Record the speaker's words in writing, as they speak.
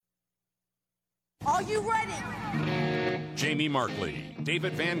Are you ready? Jamie Markley,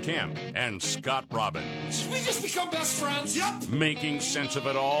 David Van Camp, and Scott Robbins. We just become best friends. Yep. Making sense of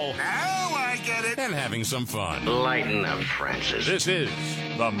it all. Now I get it. And having some fun. Lighten up, Francis. This is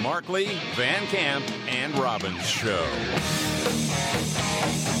the Markley, Van Camp, and Robbins Show.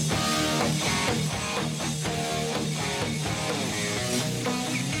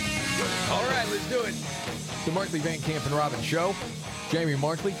 All right, let's do it. The Markley, Van Camp, and Robbins Show. Jamie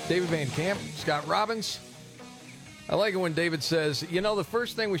Markley, David Van Camp, Scott Robbins. I like it when David says, you know, the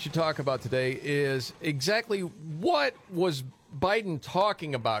first thing we should talk about today is exactly what was Biden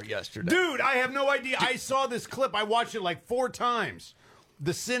talking about yesterday. Dude, I have no idea. I saw this clip. I watched it like 4 times.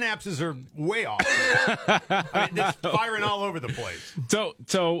 The synapses are way off. I mean, it's firing all over the place. So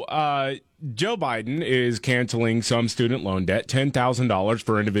Joe Biden is canceling some student loan debt, $10,000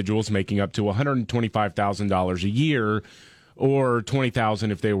 for individuals making up to $125,000 a year, or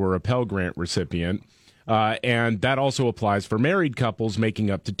 $20,000 if they were a Pell Grant recipient. And that also applies for married couples making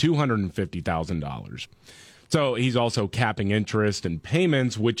up to $250,000. So he's also capping interest and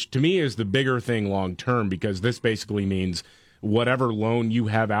payments, which to me is the bigger thing long term, because this basically means whatever loan you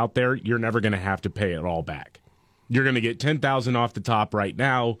have out there, you're never going to have to pay it all back. You're going to get $10,000 off the top right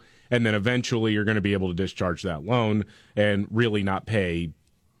now, and then eventually you're going to be able to discharge that loan and really not pay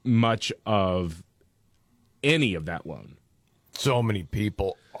much of any of that loan. So many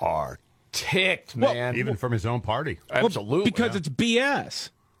people are ticked, man. Even from his own party. Absolutely. Because it's BS.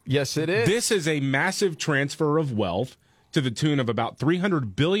 Yes, it is. This is a massive transfer of wealth to the tune of about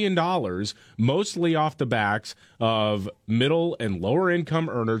 $300 billion, mostly off the backs of middle and lower income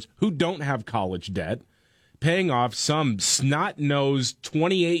earners who don't have college debt, paying off some snot-nosed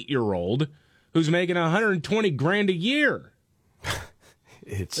 28-year-old who's making $120,000 a year.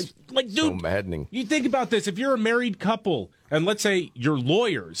 It's like, dude, so maddening. You think about this. If you're a married couple, and let's say you're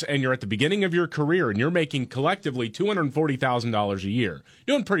lawyers, and you're at the beginning of your career, and you're making collectively $240,000 a year,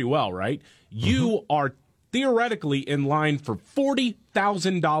 doing pretty well, right? You are theoretically in line for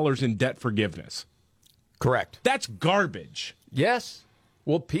 $40,000 in debt forgiveness. Correct. That's garbage. Yes.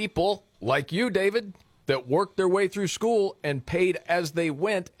 Well, people like you, David, that worked their way through school and paid as they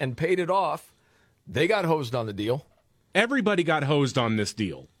went and paid it off, they got hosed on the deal. Everybody got hosed on this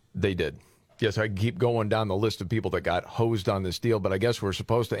deal. They did. Yes, I can keep going down the list of people that got hosed on this deal, but I guess we're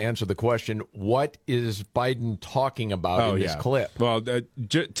supposed to answer the question, what is Biden talking about in this clip? Well,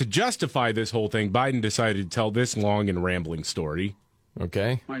 to justify this whole thing, Biden decided to tell this long and rambling story.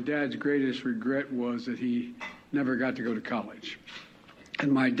 Okay. My dad's greatest regret was that he never got to go to college.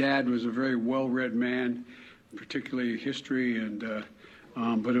 And my dad was a very well-read man, particularly history, and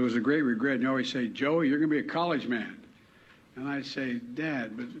but it was a great regret. And you always say, Joey, you're going to be a college man. And I say,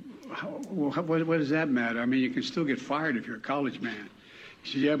 Dad, but what does that matter? I mean, you can still get fired if you're a college man.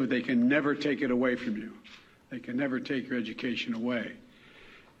 He said, yeah, but they can never take it away from you. They can never take your education away.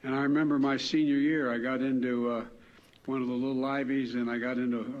 And I remember my senior year, I got into one of the little Ivies, and I got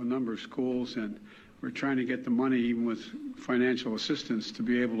into a number of schools, and we're trying to get the money, even with financial assistance, to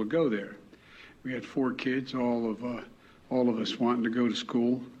be able to go there. We had 4 kids, all of us wanting to go to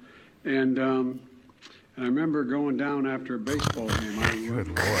school. And I remember going down after a baseball game. Good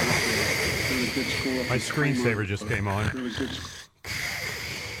Lord. Really good school. My screensaver just came on. Really good.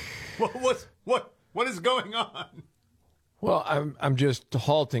 What is going on? Well, I'm just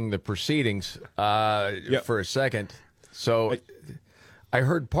halting the proceedings for a second. So I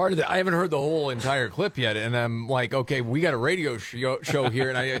heard part of it. I haven't heard the whole entire clip yet, and I'm like, okay, we got a radio show here,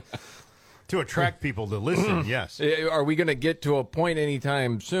 and I to attract people to listen. Yes. Are we going to get to a point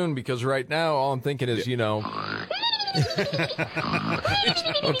anytime soon? Because right now, all I'm thinking is, you know.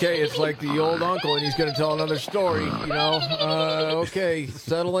 Okay, it's like the old uncle, and he's going to tell another story. You know. Okay,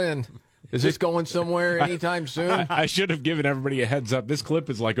 settle in. Is this going somewhere anytime soon? I should have given everybody a heads up. This clip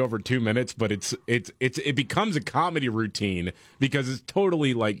is like over 2 minutes, but it becomes a comedy routine because it's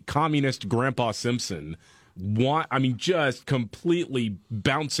totally like communist Grandpa Simpson. Just completely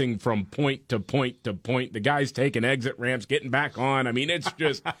bouncing from point to point to point. The guy's taking exit ramps, getting back on. I mean, it's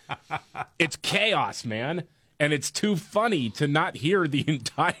just, it's chaos, man. And it's too funny to not hear the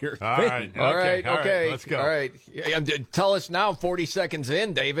entire thing. All right, okay. Let's go. All right. Tell us now, 40 seconds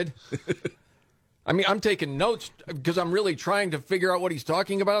in, David. I mean, I'm taking notes because I'm really trying to figure out what he's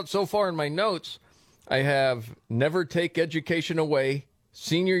talking about. So far in my notes, I have never take education away,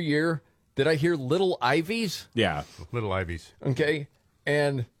 senior year. Did I hear little Ivies? Yeah. Little Ivies. Okay.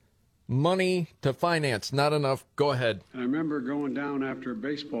 And money to finance, not enough. Go ahead. And I remember going down after a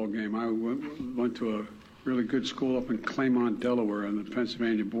baseball game. I went to a really good school up in Claymont, Delaware, on the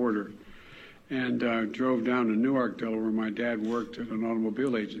Pennsylvania border, and drove down to Newark, Delaware. My dad worked at an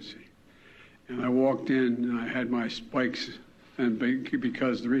automobile agency. And I walked in, and I had my spikes, and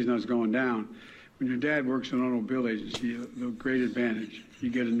because the reason I was going down, when your dad works in an automobile agency, the great advantage, you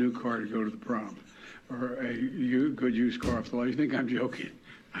get a new car to go to the prom, or a good used car off the lot. You think I'm joking?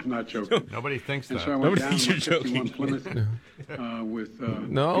 I'm not joking. Nobody thinks And that. so I went Nobody down thinks to my you're 51 joking. Plymouth with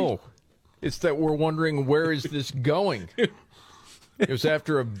No. It's that we're wondering, where is this going? It was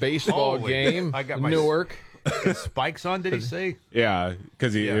after a baseball Holy, game I got in my- Newark. Spikes on, did he say? Yeah,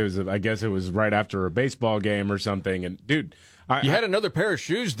 because Yeah. it was. I guess it was right after a baseball game or something. And dude, You had another pair of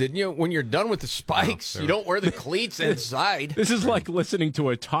shoes, didn't you? When you're done with the spikes, you don't wear the cleats inside. this is like listening to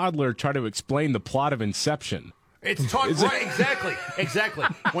a toddler try to explain the plot of Inception. It's right, exactly.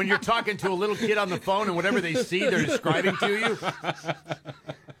 When you're talking to a little kid on the phone and whatever they see, they're describing to you.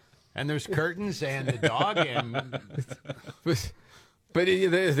 And there's curtains and the dog and But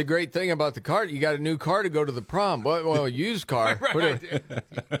the great thing about the car, you got a new car to go to the prom. Well, a used car.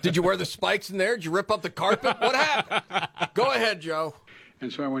 Did you wear the spikes in there? Did you rip up the carpet? What happened? Go ahead, Joe.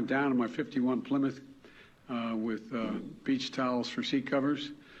 And so I went down to my 51 Plymouth with beach towels for seat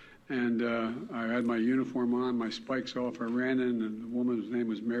covers. And I had my uniform on, my spikes off. I ran in, and the woman's name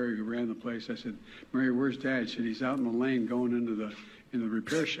was Mary, who ran the place. I said, "Mary, where's Dad?" She said, "He's out in the lane going into the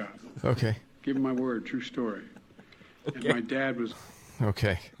repair shop." Okay. Give him my word, true story. And my dad was...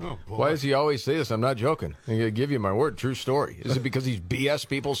 Okay. Oh, boy. Why does he always say this? I'm not joking. I'm going to give you my word. True story. Is it because he's BS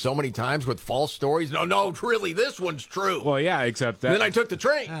people so many times with false stories? No, really, this one's true. Well, yeah, except that. Then I took the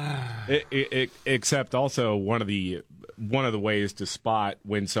train. Except also one of the ways to spot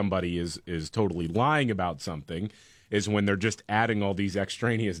when somebody is totally lying about something is when they're just adding all these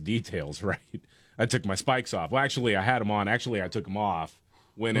extraneous details, right? I took my spikes off. Well, actually, I had them on. Actually, I took them off.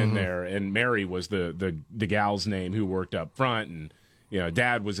 Went in there, and Mary was the gal's name who worked up front, and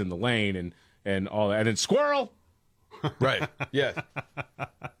Dad was in the lane, and all that, and then squirrel. Right. Yeah.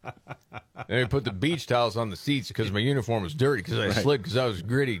 And I put the beach towels on the seats because my uniform was dirty because I slid because I was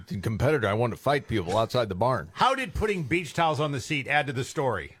gritty and competitor. I wanted to fight people outside the barn. How did putting beach towels on the seat add to the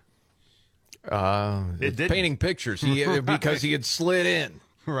story? It didn't. Painting pictures because he had slid in,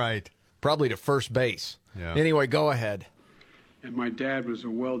 Right. probably to first base. Yeah. Anyway, go ahead. And my dad was a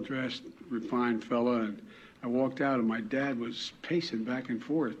well-dressed, refined fella, and I walked out, and my dad was pacing back and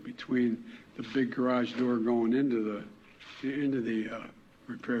forth between the big garage door going into the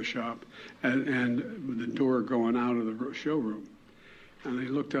repair shop and the door going out of the showroom. And he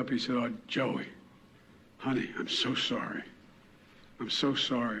looked up, he said, "Oh, Joey, honey, I'm so sorry. I'm so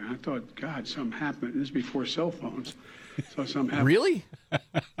sorry." And I thought, God, something happened. This is before cell phones. So something happened. Really?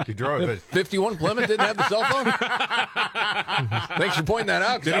 You drove it. 51 Plymouth didn't have the cell phone? Thanks for pointing that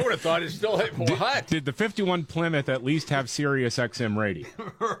out, because I would have thought it still had. What? Did the 51 Plymouth at least have Sirius XM radio?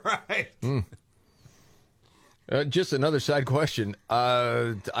 Right. Just another side question.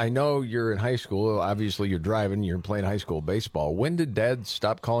 I know you're in high school. Obviously, you're driving. You're playing high school baseball. When did Dad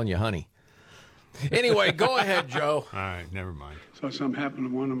stop calling you honey? Anyway, go ahead, Joe. All right, never mind. So something happened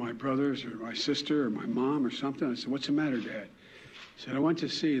to one of my brothers or my sister or my mom or something. I said, "What's the matter, Dad?" He said, "I went to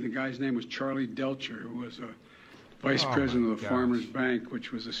see," the guy's name was Charlie Delcher, who was a vice president of the Farmers Bank,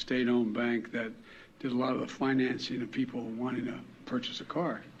 which was a state-owned bank that did a lot of the financing of people wanting to purchase a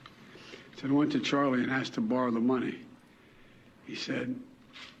car. He said, "I went to Charlie and asked to borrow the money." He said,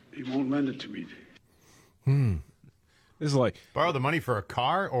 "He won't lend it to me." This is like Borrow the money for a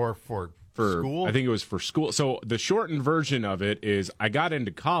car or for school? I think it was for school. So the shortened version of it is I got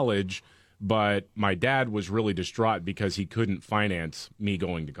into college, but my dad was really distraught because he couldn't finance me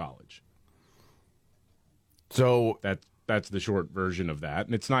going to college. So, That's the short version of that.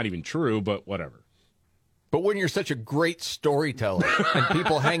 And it's not even true, but whatever. but when you're such a great storyteller and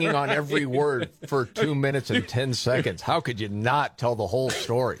people hanging on every word for 2 minutes and 10 seconds, how could you not tell the whole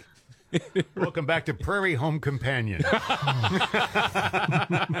story? Welcome back to Prairie Home Companion.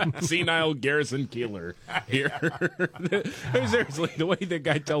 Senile Garrison Keeler here. Seriously, the way the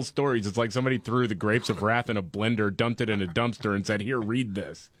guy tells stories, it's like somebody threw the grapes of wrath in a blender, dumped it in a dumpster, and said, "Here, read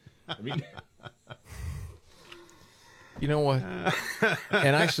this." I mean, You know what?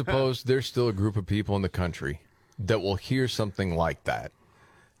 And I suppose there's still a group of people in the country that will hear something like that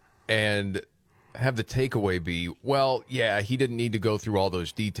and have the takeaway be, well, yeah, he didn't need to go through all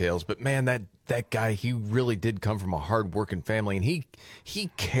those details, but man, that guy, he really did come from a hard-working family, and he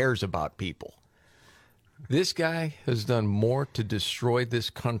cares about people. This guy has done more to destroy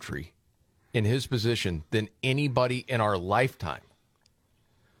this country in his position than anybody in our lifetime.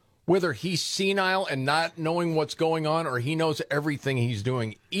 Whether he's senile and not knowing what's going on or he knows everything he's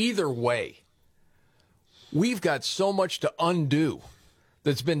doing, either way, we've got so much to undo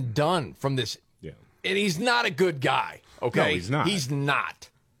that's been done from this. yeah. And he's not a good guy, okay? No, he's not. He's not.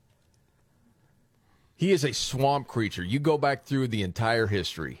 He is a swamp creature. You go back through the entire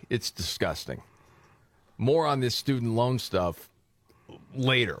history. It's disgusting. More on this student loan stuff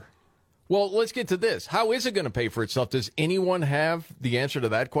later. Well, let's get to this. How is it going to pay for itself? Does anyone have the answer to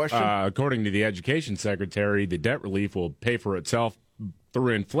that question? According to the education secretary, the debt relief will pay for itself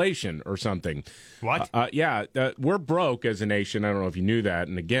through inflation or something. What? We're broke as a nation. I don't know if you knew that.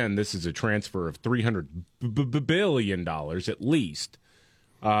 And again, this is a transfer of $300 billion at least.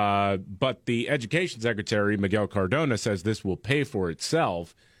 But the education secretary, Miguel Cardona, says this will pay for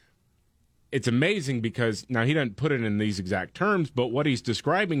itself. It's amazing because now he doesn't put it in these exact terms, but what he's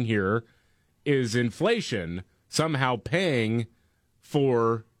describing here is inflation somehow paying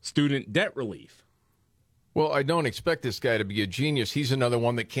for student debt relief. Well, I don't expect this guy to be a genius. He's another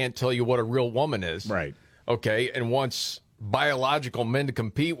one that can't tell you what a real woman is. Right. Okay, and wants biological men to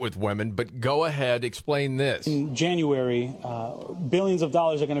compete with women, but go ahead, explain this. In January, billions of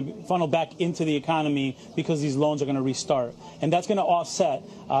dollars are going to funnel back into the economy because these loans are going to restart. And that's going to offset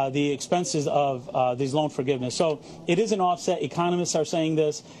the expenses of these loan forgiveness. So it is an offset. Economists are saying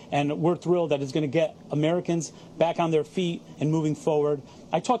this, and we're thrilled that it's going to get Americans back on their feet and moving forward.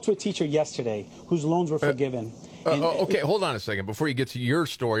 I talked to a teacher yesterday whose loans were forgiven. Okay, hold on a second before you get to your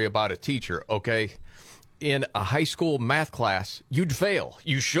story about a teacher, okay? In a high school math class, you'd fail.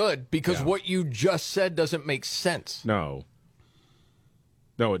 You should, because what you just said doesn't make sense. No,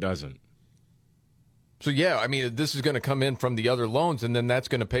 it doesn't. So, yeah, I mean, this is going to come in from the other loans, and then that's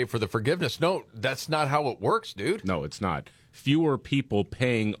going to pay for the forgiveness. No, that's not how it works, dude. No, it's not. Fewer people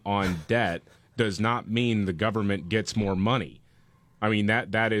paying on debt does not mean the government gets more money. I mean,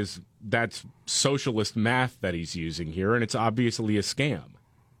 that's socialist math that he's using here, and it's obviously a scam.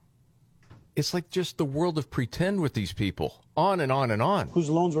 It's like just the world of pretend with these people, on and on and on. Whose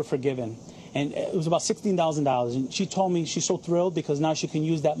loans were forgiven. And it was about $16,000. And she told me she's so thrilled because now she can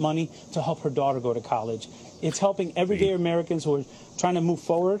use that money to help her daughter go to college. It's helping everyday Americans who are trying to move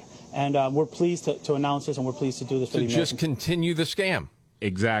forward. And we're pleased to announce this, and we're pleased to do this for the Americans. Just continue the scam.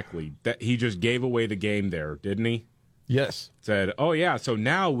 Exactly. That he just gave away the game there, didn't he? Yes. Said, oh, yeah, so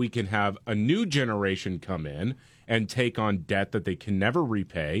now we can have a new generation come in and take on debt that they can never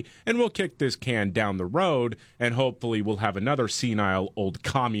repay, and we'll kick this can down the road, and hopefully we'll have another senile old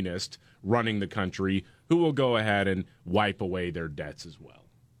communist running the country who will go ahead and wipe away their debts as well.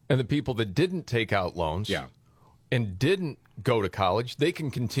 And the people that didn't take out loans and didn't go to college, they can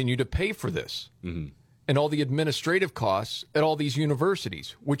continue to pay for this. Mm-hmm. And all the administrative costs at all these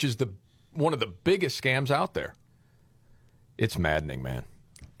universities, which is one of the biggest scams out there. It's maddening, man.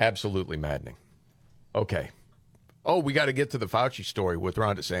 Absolutely maddening. Okay. Oh, we got to get to the Fauci story with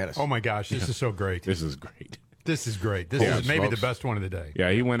Ron DeSantis. Oh, my gosh, this is so great. This is great. This is great. This is maybe the best one of the day. Yeah,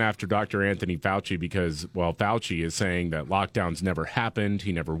 he went after Dr. Anthony Fauci because, well, Fauci is saying that lockdowns never happened,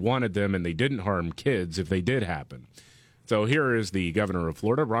 he never wanted them, and they didn't harm kids if they did happen. So here is the governor of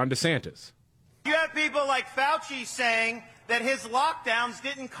Florida, Ron DeSantis. You have people like Fauci saying that his lockdowns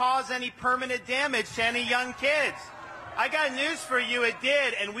didn't cause any permanent damage to any young kids. I got news for you, it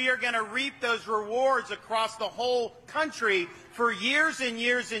did, and we are going to reap those rewards across the whole country for years and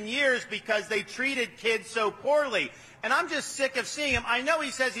years and years because they treated kids so poorly. And I'm just sick of seeing him. I know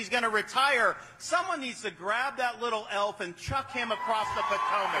he says he's going to retire. Someone needs to grab that little elf and chuck him across the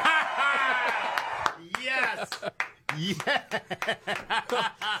Potomac. Yes.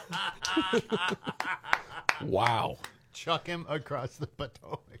 Wow. Chuck him across the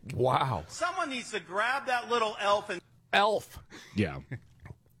Potomac. Wow. Someone needs to grab that little elf and... Elf. Yeah.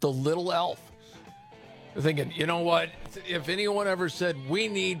 The little elf. Thinking, you know what? If anyone ever said we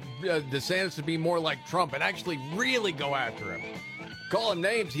need DeSantis to be more like Trump and actually really go after him, call him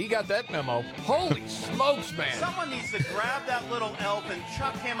names, he got that memo. Holy smokes, man. Someone needs to grab that little elf and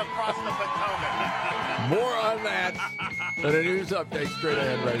chuck him across the Potomac. More on that and a news update straight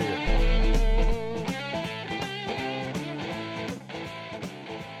ahead right here.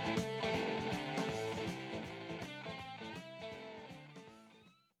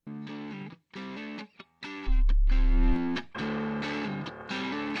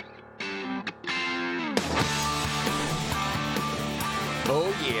 Oh,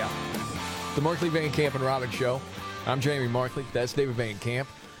 yeah. The Markley, Van Camp, and Robbins Show. I'm Jamie Markley. That's David Van Camp.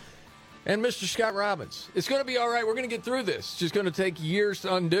 And Mr. Scott Robbins. It's going to be all right. We're going to get through this. It's just going to take years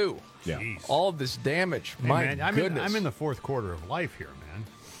to undo. Yeah. Jeez. All of this damage. Hey, My man, goodness. I'm in the fourth quarter of life here, man.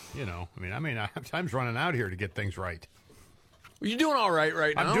 You know, time's running out here to get things right. You're doing all right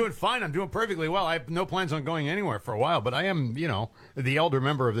now. I'm doing fine. I'm doing perfectly well. I have no plans on going anywhere for a while, but I am, the elder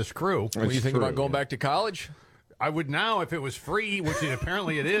member of this crew. What do you think about going back to college? I would now, if it was free, which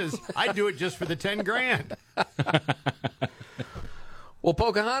apparently it is, I'd do it just for the $10,000. Well,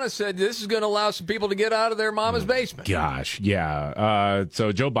 Pocahontas said this is going to allow some people to get out of their mama's basement. Gosh, yeah.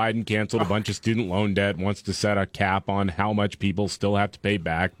 So Joe Biden canceled a bunch of student loan debt, wants to set a cap on how much people still have to pay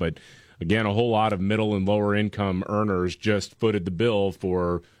back. But again, a whole lot of middle and lower income earners just footed the bill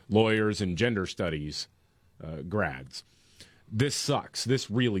for lawyers and gender studies grads. This sucks.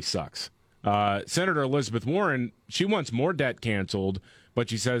 This really sucks. Senator Elizabeth Warren, she wants more debt canceled, but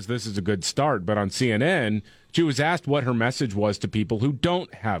she says this is a good start. But on CNN, she was asked what her message was to people who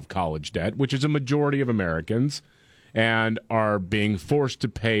don't have college debt, which is a majority of Americans, and are being forced to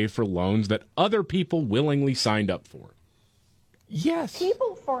pay for loans that other people willingly signed up for. Yes.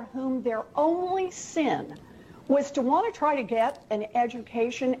 People for whom their only sin was to want to try to get an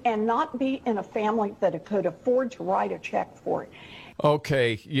education and not be in a family that could afford to write a check for it.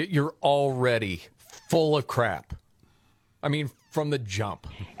 Okay, you're already full of crap. I mean, from the jump.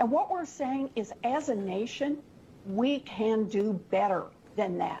 And what we're saying is, as a nation, we can do better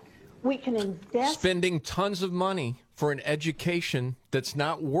than that. We can invest. Spending tons of money for an education that's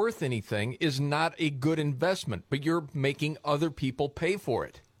not worth anything is not a good investment, but you're making other people pay for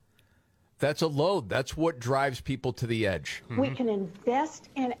it. That's a load. That's what drives people to the edge. We can invest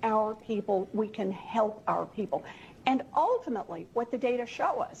in our people. We can help our people. And ultimately, what the data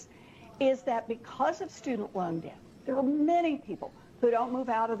show us is that because of student loan debt, there are many people who don't move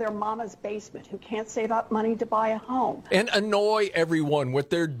out of their mama's basement, who can't save up money to buy a home. And annoy everyone with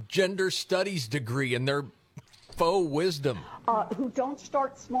their gender studies degree and their faux wisdom. Who don't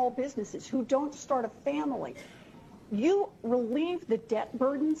start small businesses, who don't start a family. You relieve the debt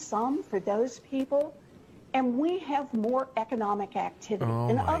burden some for those people, and we have more economic activity.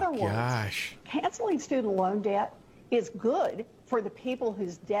 In other words, canceling student loan debt is good for the people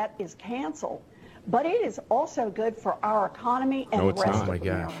whose debt is canceled, but it is also good for our economy and the rest of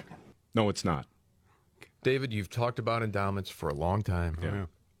America. No, it's not. David, you've talked about endowments for a long time. Yeah.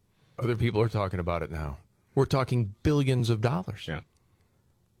 Other people are talking about it now. We're talking billions of dollars. Yeah.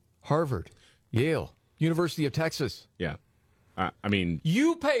 Harvard, Yale, University of Texas. Yeah. I mean,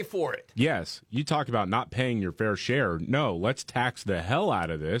 you pay for it. Yes. You talk about not paying your fair share. No, let's tax the hell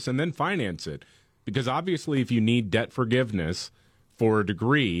out of this and then finance it. Because obviously, if you need debt forgiveness for a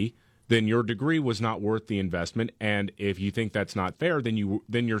degree, then your degree was not worth the investment. And if you think that's not fair, then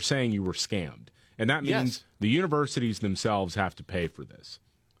you're saying you were scammed. And that means the universities themselves have to pay for this.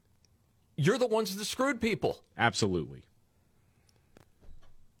 You're the ones that screwed people. Absolutely.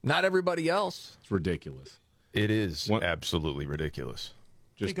 Not everybody else. It's ridiculous. It is absolutely ridiculous.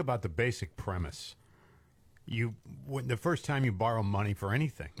 Think about the basic premise. The first time you borrow money for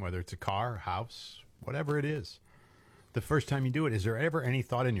anything, whether it's a car, house, whatever it is, the first time you do it, is there ever any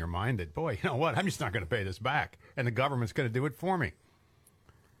thought in your mind that, boy, you know what, I'm just not going to pay this back, and the government's going to do it for me?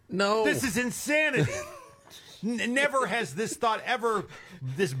 No. This is insanity. Never has this thought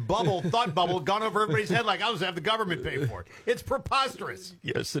this thought bubble gone over everybody's head like, I'll just have the government pay for it. It's preposterous.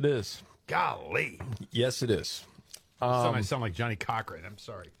 Yes, it is. Golly. Yes, it is. I sound like Johnny Cochran. I'm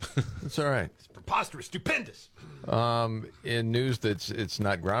sorry. It's all right. It's preposterous, stupendous. In news it's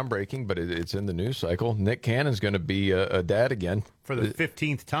not groundbreaking, but it's in the news cycle. Nick Cannon's going to be a dad again. For the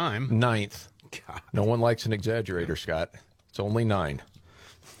 15th time. 9th. God. No one likes an exaggerator, Scott. It's only 9.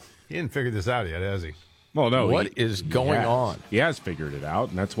 He didn't figure this out yet, has he? Well, no. What is going on? He has figured it out,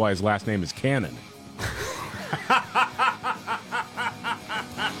 and that's why his last name is Cannon.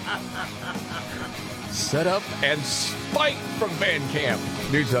 Set up and spike from Van Camp.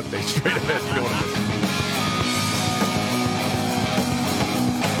 News update straight ahead. You know what it is.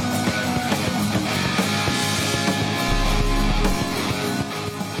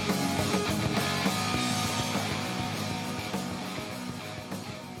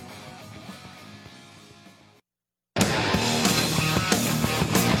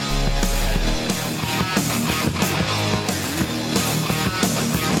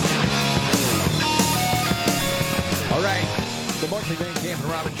 Van Camp and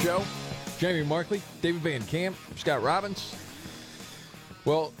Robbins Show. Jamie Markley, David Van Camp, Scott Robbins.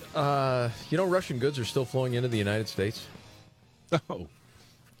 Well, Russian goods are still flowing into the United States. Oh,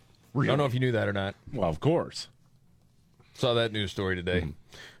 really? I don't know if you knew that or not. Well, of course. Saw that news story today.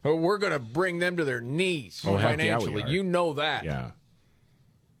 We're going to bring them to their knees financially. You know that. Yeah.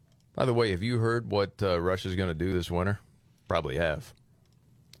 By the way, have you heard what Russia's going to do this winter? Probably have.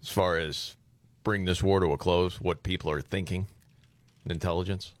 As far as bring this war to a close, what people are thinking.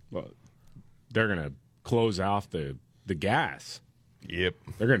 Intelligence. Well, they're going to close off the gas. Yep.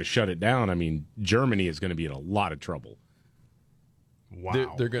 They're going to shut it down. I mean, Germany is going to be in a lot of trouble.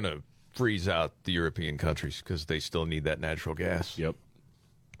 Wow. They're going to freeze out the European countries because they still need that natural gas. Yep.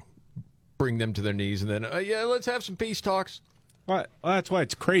 Bring them to their knees and then, let's have some peace talks. Well, that's why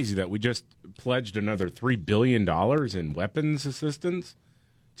it's crazy that we just pledged another $3 billion in weapons assistance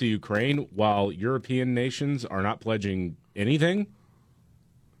to Ukraine while European nations are not pledging anything.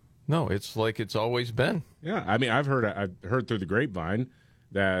 No, it's like it's always been. Yeah, I mean, I've heard through the grapevine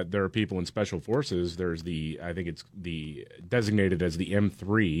that there are people in special forces. There's I think it's designated as the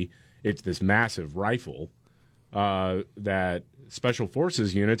M3. It's this massive rifle that special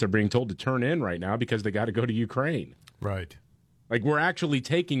forces units are being told to turn in right now because they got to go to Ukraine. Right. Like, we're actually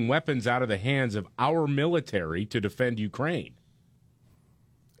taking weapons out of the hands of our military to defend Ukraine.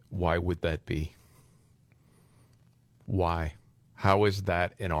 Why would that be? Why? How is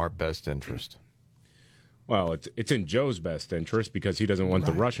that in our best interest? Well, it's in Joe's best interest because he doesn't want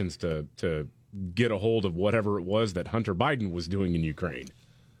the Russians to get a hold of whatever it was that Hunter Biden was doing in Ukraine.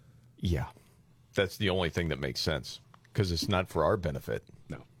 Yeah. That's the only thing that makes sense because it's not for our benefit.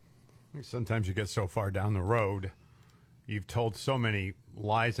 No. Sometimes you get so far down the road, you've told so many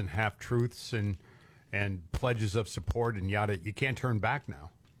lies and half-truths and pledges of support and yada, you can't turn back now.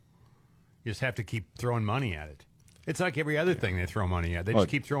 You just have to keep throwing money at it. It's like every other thing they throw money at. They just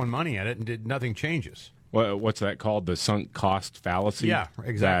keep throwing money at it and nothing changes. Well, what's that called? The sunk cost fallacy? Yeah,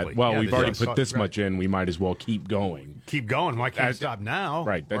 exactly. We've already put this much in. We might as well keep going. Keep going. Why can't stop now?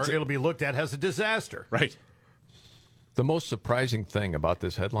 Right. Or it'll be looked at as a disaster. Right. The most surprising thing about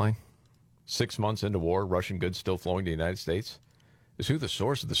this headline, 6 months into war, Russian goods still flowing to the United States, is who the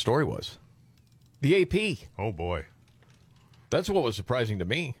source of the story was. The AP. Oh, boy. That's what was surprising to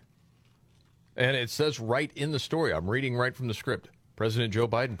me. And it says right in the story, I'm reading right from the script, President Joe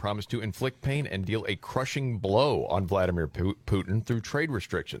Biden promised to inflict pain and deal a crushing blow on Vladimir Putin through trade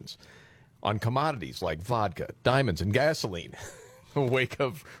restrictions on commodities like vodka, diamonds, and gasoline in the wake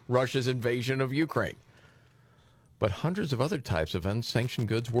of Russia's invasion of Ukraine. But hundreds of other types of unsanctioned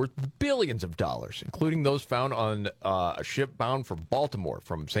goods worth billions of dollars, including those found on a ship bound for Baltimore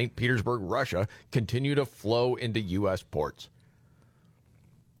from St. Petersburg, Russia, continue to flow into U.S. ports.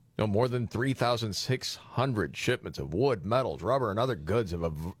 No more than 3,600 shipments of wood, metals, rubber, and other goods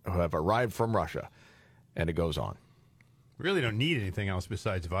have arrived from Russia. And it goes on. We really don't need anything else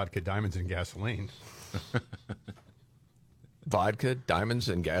besides vodka, diamonds, and gasoline. Vodka, diamonds,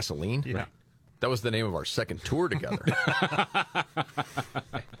 and gasoline? Yeah. That was the name of our second tour together.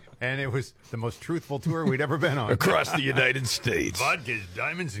 And it was the most truthful tour we'd ever been on. Across the United States. Vodka,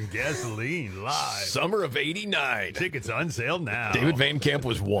 diamonds, and gasoline live. Summer of '89. Tickets on sale now. David Van Camp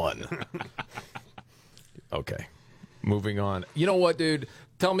was one. Okay. Moving on. You know what, dude?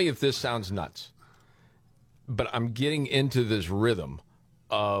 Tell me if this sounds nuts. But I'm getting into this rhythm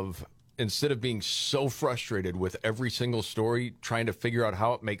of, instead of being so frustrated with every single story, trying to figure out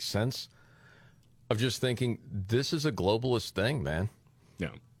how it makes sense, of just thinking, this is a globalist thing, man. Yeah.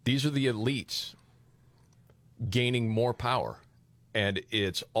 These are the elites gaining more power, and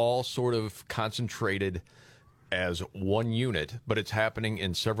it's all sort of concentrated as one unit, but it's happening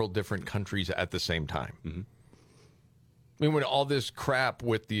in several different countries at the same time. Mm-hmm. I mean, when all this crap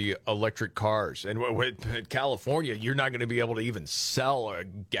with the electric cars, and in California, you're not going to be able to even sell a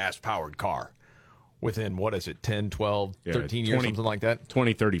gas-powered car within, 10, 12, 13 years, something like that?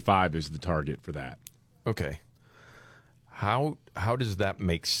 2035 is the target for that. Okay. How does that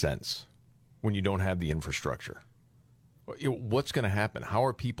make sense when you don't have the infrastructure? What's going to happen? How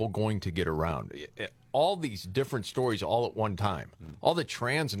are people going to get around? All these different stories all at one time. All the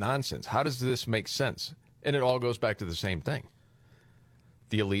trans nonsense. How does this make sense? And it all goes back to the same thing.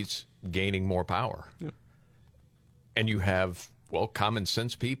 The elites gaining more power. Yeah. And you have, common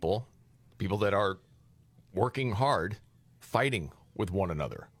sense people that are working hard, fighting with one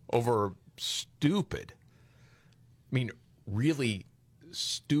another over stupid, really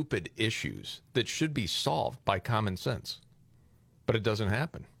stupid issues that should be solved by common sense. But it doesn't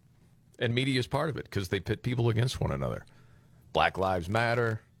happen. And media is part of it because they pit people against one another. Black Lives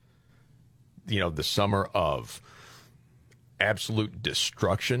Matter, the summer of absolute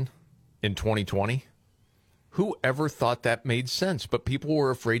destruction in 2020. Who ever thought that made sense? But people were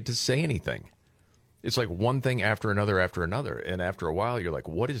afraid to say anything. It's like one thing after another. And after a while, you're like,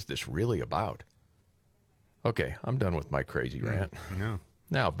 what is this really about? Okay, I'm done with my crazy rant. Yeah.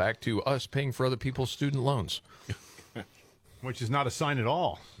 Now, back to us paying for other people's student loans. Which is not a sign at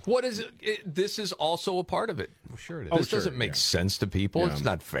all. What is it? This is also a part of it. Well, sure it is. This doesn't make sense to people. Yeah. It's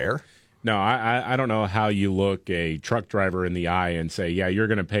not fair. No, I don't know how you look a truck driver in the eye and say, yeah, you're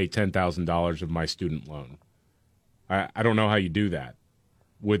going to pay $10,000 of my student loan. I don't know how you do that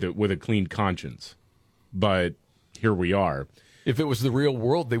with a clean conscience. But here we are. If it was the real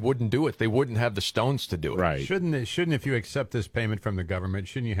world, they wouldn't do it. They wouldn't have the stones to do it. Right. Shouldn't if you accept this payment from the government,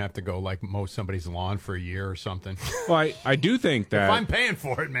 shouldn't you have to go like mow somebody's lawn for a year or something? Well, I do think that if I'm paying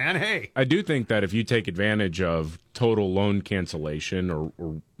for it, man, hey. I do think that if you take advantage of total loan cancellation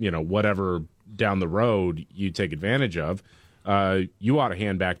or whatever down the road you take advantage of, you ought to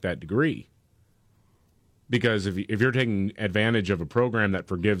hand back that degree. Because if you're taking advantage of a program that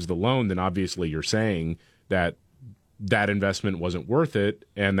forgives the loan, then obviously you're saying that investment wasn't worth it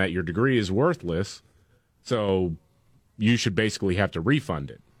and that your degree is worthless. So you should basically have to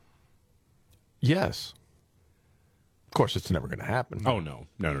refund it. Yes. Of course, it's never going to happen. Oh, no.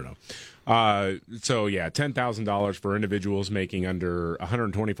 So, yeah, $10,000 for individuals making under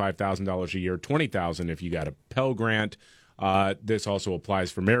 $125,000 a year, $20,000 if you got a Pell Grant. This also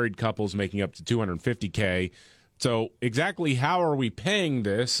applies for married couples making up to $250K. So exactly how are we paying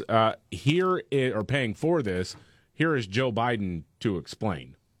this or paying for this? Here is Joe Biden to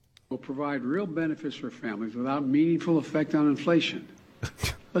explain. Will provide real benefits for families without meaningful effect on inflation.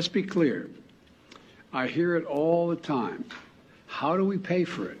 Let's be clear. I hear it all the time. How do we pay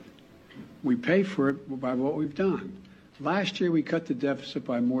for it? We pay for it by what we've done. Last year, we cut the deficit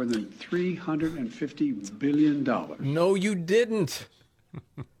by more than $350 billion. No, you didn't.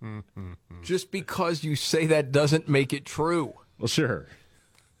 Just because you say that doesn't make it true. Well, sure.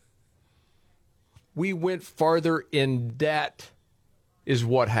 We went farther in debt is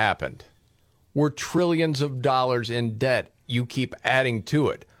what happened. We're trillions of dollars in debt. You keep adding to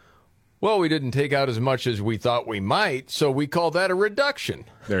it. Well, we didn't take out as much as we thought we might, so we call that a reduction.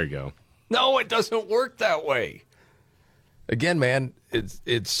 There you go. No, it doesn't work that way. Again, man,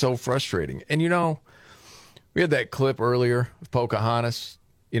 it's so frustrating. And, we had that clip earlier of Pocahontas,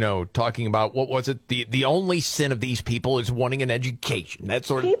 talking about, what was it? The only sin of these people is wanting an education. That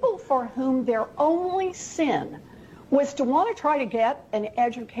sort of people for whom their only sin was to want to try to get an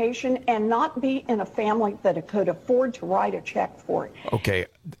education and not be in a family that could afford to write a check for it. Okay,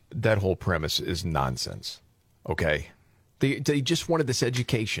 that whole premise is nonsense. Okay? They just wanted this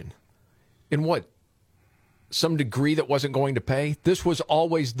education. In what? Some degree that wasn't going to pay? This was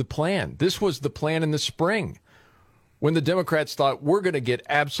always the plan. This was the plan in the spring when the Democrats thought we're going to get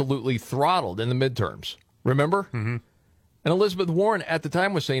absolutely throttled in the midterms. Remember? Mm-hmm. And Elizabeth Warren at the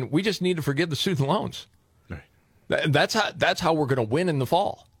time was saying, we just need to forgive the student loans. Right. That's how we're going to win in the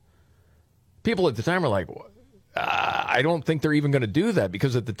fall. People at the time were like, I don't think they're even going to do that,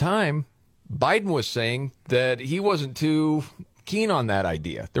 because at the time, Biden was saying that he wasn't too keen on that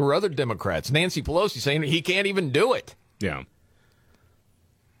idea. There were other Democrats, Nancy Pelosi, saying he can't even do it. Yeah.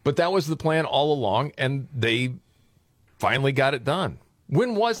 But that was the plan all along, and they finally got it done.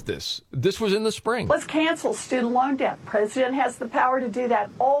 When was this? This was in the spring. Let's cancel student loan debt. President has the power to do that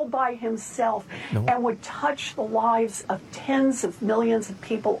all by himself and would touch the lives of tens of millions of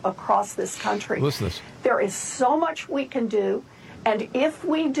people across this country. Listen to this. There is so much we can do, and if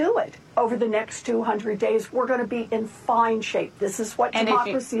we do it over the next 200 days, we're going to be in fine shape. This is what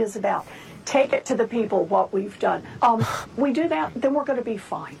democracy is about. Take it to the people, what we've done. We do that, then we're going to be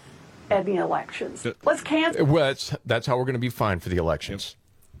fine at the elections. Let's cancel. Well, that's how we're going to be fine for the elections.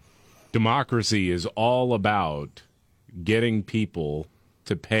 Democracy is all about getting people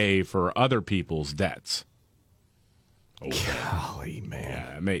to pay for other people's debts. Golly,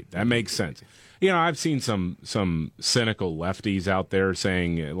 man. Yeah, that makes sense. I've seen some cynical lefties out there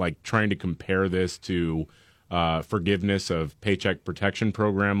saying, like, trying to compare this to forgiveness of Paycheck Protection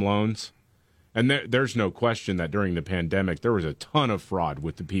Program loans. And there's no question that during the pandemic, there was a ton of fraud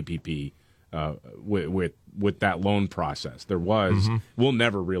with the PPP, with that loan process. There was. Mm-hmm. We'll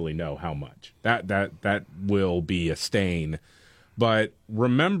never really know how much. That will be a stain. But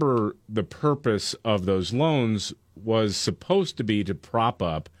remember, the purpose of those loans was supposed to be to prop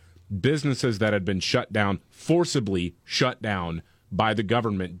up businesses that had been forcibly shut down by the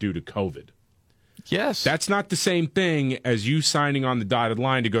government due to COVID. Yes. That's not the same thing as you signing on the dotted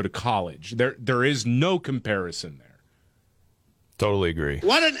line to go to college. There is no comparison there. Totally agree.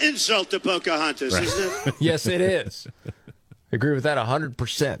 What an insult to Pocahontas, isn't it? Yes, it is. I agree with that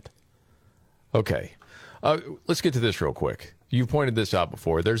 100%. Okay. Let's get to this real quick. You pointed this out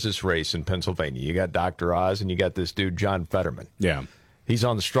before. There's this race in Pennsylvania. You got Dr. Oz and you got this dude, John Fetterman. Yeah. He's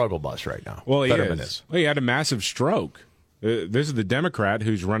on the struggle bus right now. Well, Fetterman is. Well, he had a massive stroke. This is the Democrat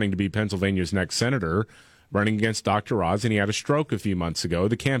who's running to be Pennsylvania's next senator, running against Dr. Oz, and he had a stroke a few months ago.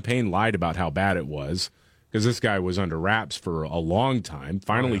 The campaign lied about how bad it was because this guy was under wraps for a long time,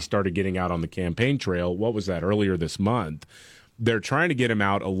 finally started getting out on the campaign trail. What was that, earlier this month? They're trying to get him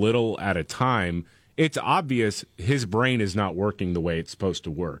out a little at a time, it's obvious his brain is not working the way it's supposed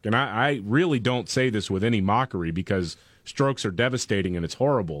to work. And I really don't say this with any mockery because strokes are devastating and it's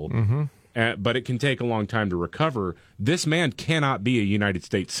horrible, but it can take a long time to recover. This man cannot be a United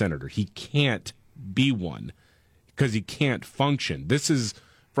States Senator. He can't be one because he can't function. This is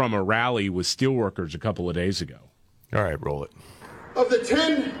from a rally with steelworkers a couple of days ago. All right, roll it. Of the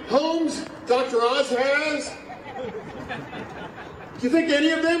 10 homes Dr. Oz has, do you think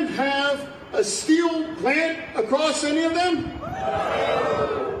any of them have a steel plant across any of them?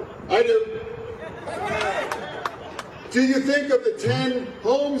 I do. Do you think of the 10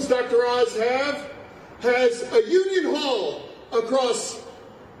 homes Dr. Oz has a union hall across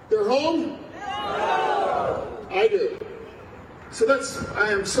their home? I do. So I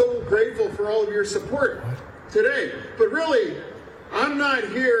am so grateful for all of your support today. But really, I'm not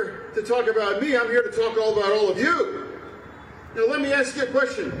here to talk about me. I'm here to talk all about all of you. Now, let me ask you a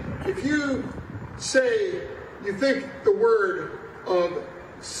question. If you say you think the word of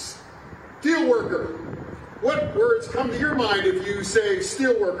steelworker, what words come to your mind if you say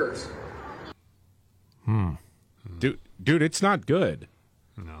steelworkers? Dude, it's not good.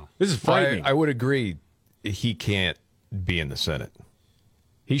 No. This is frightening. I would agree he can't be in the Senate.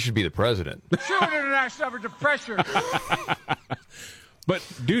 He should be the president. Sure, international average of pressure. But,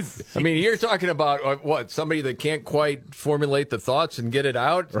 dude, I mean, you're talking about what? Somebody that can't quite formulate the thoughts and get it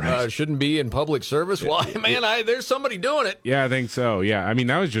out? Right. Shouldn't be in public service? Well, man, there's somebody doing it. Yeah, I think so. Yeah, I mean,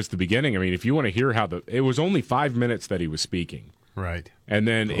 that was just the beginning. I mean, if you want to hear it was only 5 minutes that he was speaking. Right. And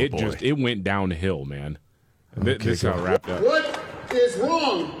then it went downhill, man. Okay, this is how it wrapped up. What is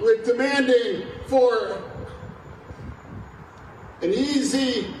wrong with demanding for an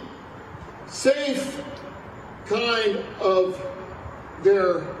easy, safe kind of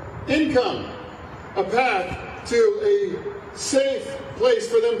their income, a path to a safe place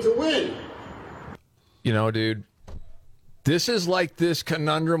for them to win? You know, dude, this is like this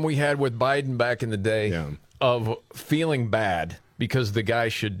conundrum we had with Biden back in the day of feeling bad because the guy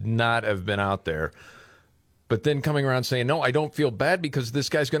should not have been out there. But then coming around saying, no, I don't feel bad because this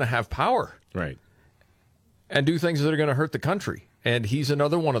guy's going to have power. Right. And do things that are going to hurt the country. And he's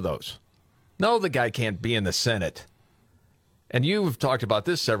another one of those. No, the guy can't be in the Senate. And you've talked about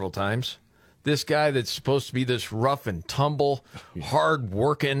this several times. This guy that's supposed to be this rough and tumble,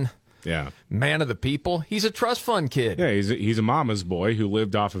 hard-working man of the people, he's a trust fund kid. Yeah, he's a mama's boy who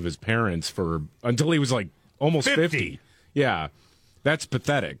lived off of his parents until he was like almost 50. Yeah, that's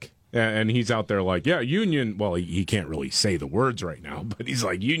pathetic. And he's out there like, union. Well, he can't really say the words right now, but he's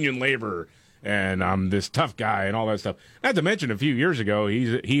like union labor, and I'm this tough guy and all that stuff. Not to mention, a few years ago,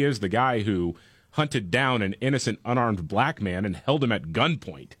 he is the guy who hunted down an innocent, unarmed black man and held him at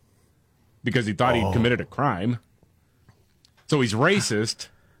gunpoint because he thought he'd committed a crime. So he's racist,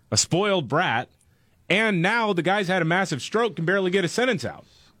 a spoiled brat, and now the guy's had a massive stroke, can barely get a sentence out.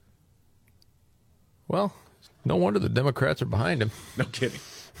 Well, no wonder the Democrats are behind him. No kidding.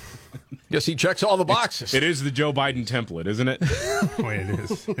 Guess he checks all the boxes. It is the Joe Biden template, isn't it? Well, it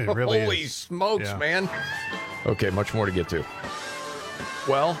is. It really is. Holy smokes, man. Okay, much more to get to.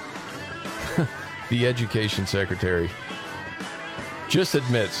 Well, the education secretary just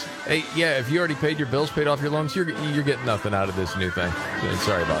admits, hey, if you already paid your bills, paid off your loans, you're getting nothing out of this new thing.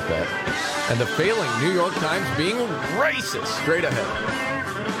 Sorry about that. And the failing New York Times being racist. Straight ahead.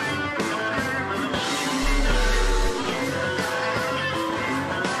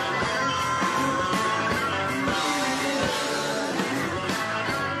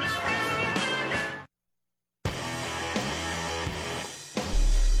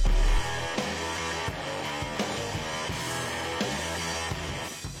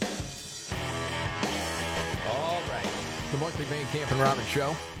 Van Camp and Robbins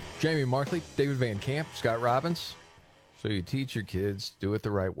Show. Jamie Markley, David Van Camp, Scott Robbins. So you teach your kids, do it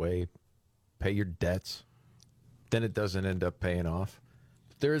the right way, pay your debts. Then it doesn't end up paying off.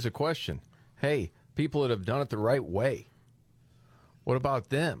 But there is a question. Hey, people that have done it the right way, what about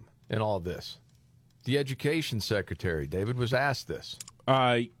them in all this? The education secretary, David, was asked this.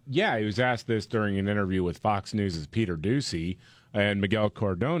 He was asked this during an interview with Fox News' Peter Doocy, and Miguel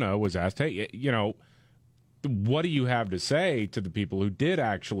Cardona was asked, hey, what do you have to say to the people who did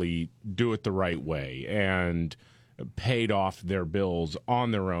actually do it the right way and paid off their bills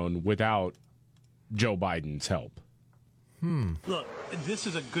on their own without Joe Biden's help? Look, this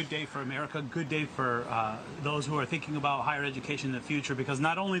is a good day for America, a good day for those who are thinking about higher education in the future, because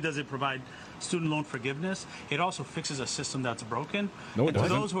not only does it provide student loan forgiveness, it also fixes a system that's broken. No, it and to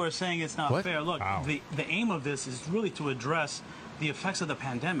doesn't. those who are saying it's not fair, look, the aim of this is really to address the effects of the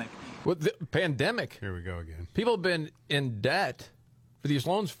pandemic. Well, the pandemic. Here we go again. People have been in debt for these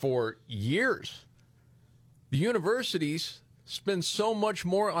loans for years. The universities spend so much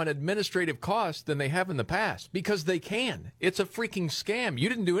more on administrative costs than they have in the past because they can. It's a freaking scam. You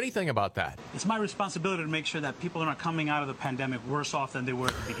didn't do anything about that. It's my responsibility to make sure that people are not coming out of the pandemic worse off than they were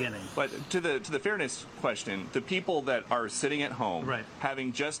at the beginning. But to the fairness question, the people that are sitting at home,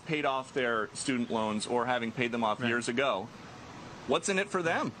 having just paid off their student loans or having paid them off years ago, what's in it for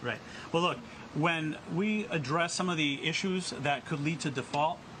them? Right. Well, look, when we address some of the issues that could lead to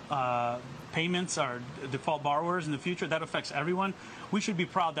default payments or default borrowers in the future, that affects everyone. We should be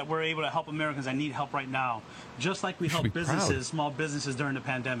proud that we're able to help Americans that need help right now, just like we help businesses, small businesses during the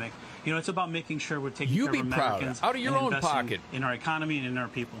pandemic. You know, it's about making sure we're taking care of Americans out of your own pocket in our economy and in our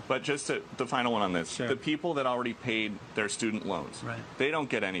people. But just the final one on this, Sure. the people that already paid their student loans, they don't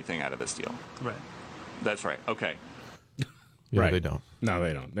get anything out of this deal. Right. That's right. Okay. Yeah, they don't. No,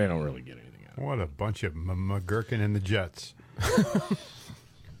 they don't. They don't really get anything out of it. What a bunch of McGurkin and the Jets.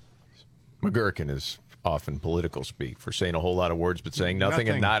 McGurkin is often political speak for saying a whole lot of words but saying nothing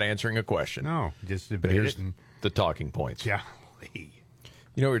and not answering a question. No, just but debate here's it and the talking points. Yeah. You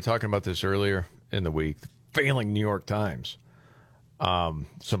know, we were talking about this earlier in the week. Failing New York Times.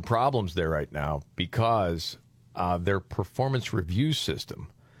 Some problems there right now because their performance review system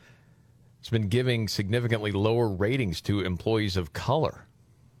has been giving significantly lower ratings to employees of color.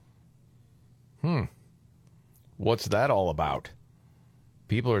 What's that all about?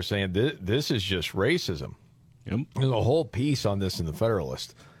 People are saying this is just racism. Yep. There's a whole piece on this in the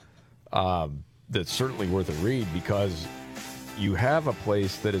Federalist that's certainly worth a read because you have a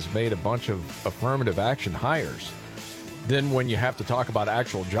place that has made a bunch of affirmative action hires. Then when you have to talk about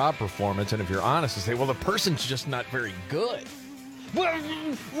actual job performance, and if you're honest, to say, well, the person's just not very good. Well,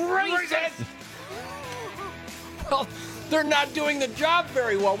 racist! Well, they're not doing the job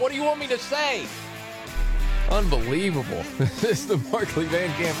very well. What do you want me to say? Unbelievable. This is the Markley, Van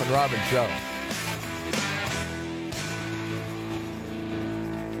Camp, and Robbins Show.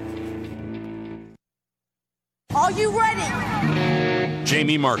 Are you ready?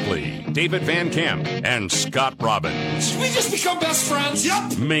 Jamie Markley, David Van Camp, and Scott Robbins. We just become best friends.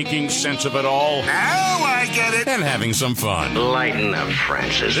 Yep. Making sense of it all. Now I get it. And having some fun. Lighten up,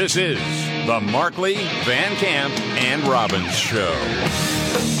 Francis. This is the Markley, Van Camp, and Robbins Show.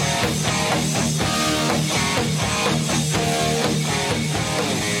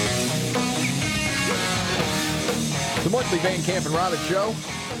 The Markley, Van Camp, and Robbins Show.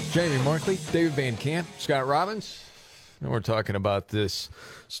 Jamie Markley, David Van Camp, Scott Robbins. And we're talking about this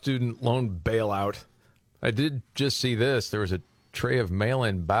student loan bailout. I did just see this. There was a tray of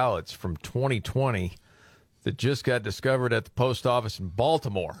mail-in ballots from 2020 that just got discovered at the post office in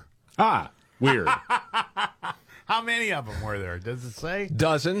Baltimore. Weird. How many of them were there? Does it say?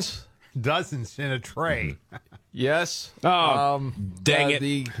 Dozens. Dozens in a tray. Yes. Dang it.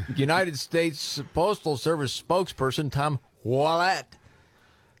 The United States Postal Service spokesperson, Tom Wallet,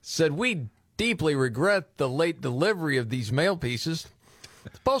 said, "We deeply regret the late delivery of these mail pieces.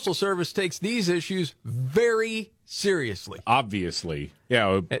 The Postal Service takes these issues very seriously. Obviously. Yeah,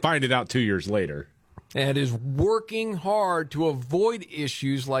 we'll find it out 2 years later. And is working hard to avoid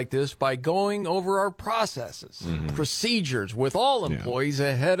issues like this by going over our processes, procedures with all employees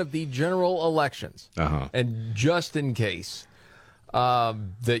ahead of the general elections. And just in case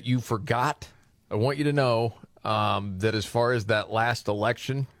that you forgot, I want you to know that as far as that last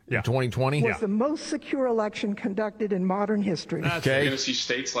election in 2020 was the most secure election conducted in modern history. You're going to see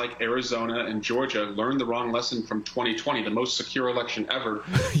states like Arizona and Georgia learn the wrong lesson from 2020, the most secure election ever.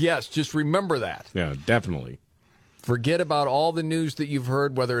 Yes, just remember that. Yeah, definitely. Forget about all the news that you've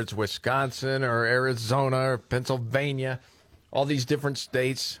heard, whether it's Wisconsin or Arizona or Pennsylvania, all these different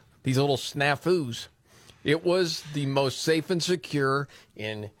states, these little snafus. It was the most safe and secure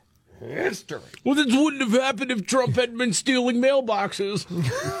in history. Well, this wouldn't have happened if Trump hadn't been stealing mailboxes.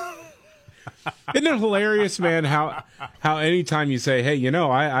 Isn't it hilarious, man, how anytime you say, hey, you know,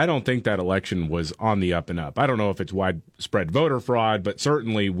 I don't think that election was on the up and up. I don't know if it's widespread voter fraud, but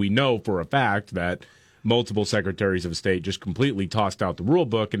certainly we know for a fact that multiple secretaries of state just completely tossed out the rule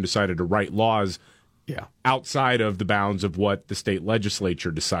book and decided to write laws outside of the bounds of what the state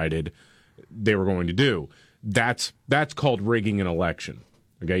legislature decided they were going to do. That's called rigging an election.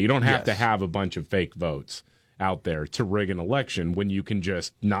 Okay, you don't have to have a bunch of fake votes out there to rig an election when you can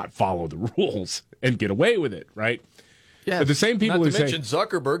just not follow the rules and get away with it, right? Yeah, but the same people not who to say mention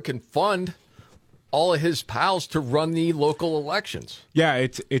Zuckerberg can fund all of his pals to run the local elections. Yeah,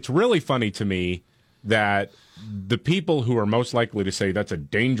 it's really funny to me that the people who are most likely to say that's a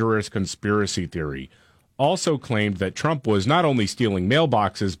dangerous conspiracy theory also claimed that Trump was not only stealing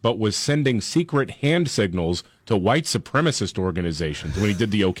mailboxes, but was sending secret hand signals to white supremacist organizations when he did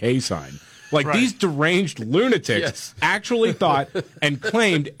the OK sign. Like Right. these deranged lunatics actually thought and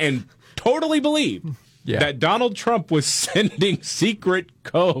claimed and totally believed that Donald Trump was sending secret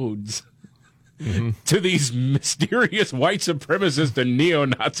codes to these mysterious white supremacist and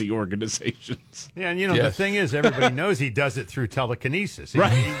neo-Nazi organizations. Yeah, and the thing is, everybody knows he does it through telekinesis.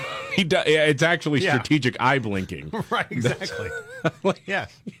 Right. He does. Yeah, it's actually strategic eye blinking. Right, exactly.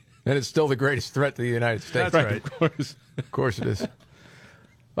 Yes. And it's still the greatest threat to the United States. That's right. Of course it is.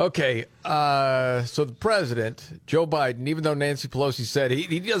 Okay, so the president, Joe Biden, even though Nancy Pelosi said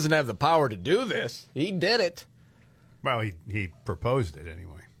he doesn't have the power to do this, he did it. Well, he proposed it anyway.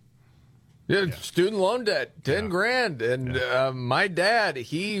 Yeah, student loan debt, 10 grand. And my dad,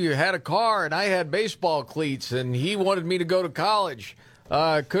 he had a car and I had baseball cleats and he wanted me to go to college.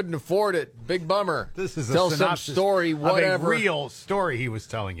 Couldn't afford it. Big bummer. This is Tell a some story, whatever. of a real story he was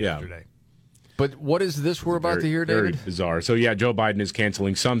telling yesterday. But what is this we're about to hear, David? Very bizarre. So, Joe Biden is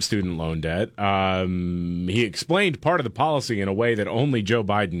canceling some student loan debt. He explained part of the policy in a way that only Joe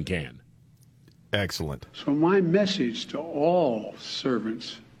Biden can. Excellent. So my message to all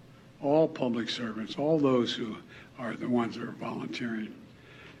servants, all public servants, all those who are the ones that are volunteering,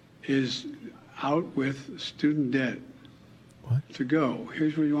 is out with student debt. What? To go.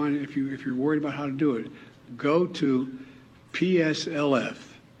 Here's what you want. If you're worried about how to do it, go to pslf.gov.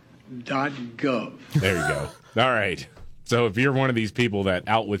 There you go. All right. So if you're one of these people that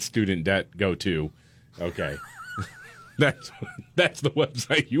out with student debt go to, okay. that's the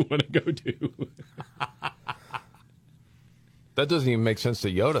website you want to go to. That doesn't even make sense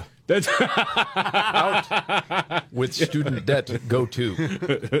to Yoda. That's out with student debt. Go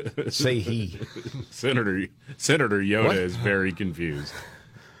to. Say he. Senator Yoda is very confused.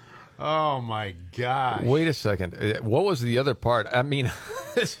 Oh my God! Wait a second. What was the other part? I mean,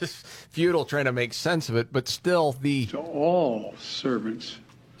 this is futile trying to make sense of it, but still To all servants,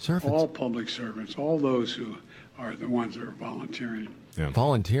 all public servants, all those who are the ones that are volunteering. Yeah.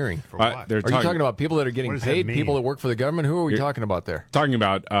 Volunteering. For what? Are you talking about people that are getting What does that paid, mean? people that work for the government? Who are we talking about there? Talking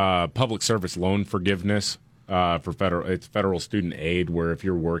about public service loan forgiveness for federal student aid, where if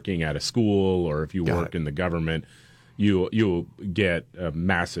you're working at a school or if you work in the government, you'll get a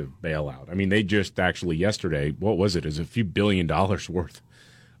massive bailout. I mean, they just actually yesterday, what was it? Is a few $1 billion worth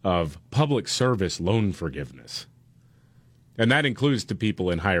of public service loan forgiveness, and that includes people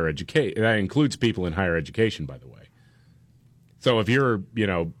in higher education. That includes people in higher education, by the way. So if you're,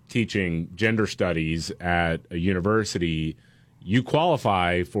 teaching gender studies at a university, you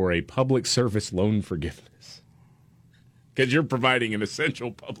qualify for a public service loan forgiveness because you're providing an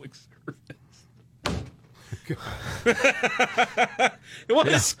essential public service. What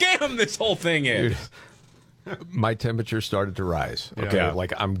a scam this whole thing is. Dude, my temperature started to rise. Okay, Yeah.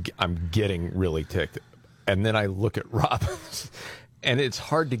 like I'm getting really ticked, and then I look at Rob. And it's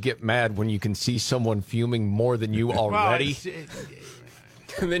hard to get mad when you can see someone fuming more than you already.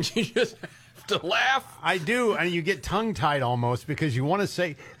 And then you just have to laugh. I do, and you get tongue-tied almost because you want to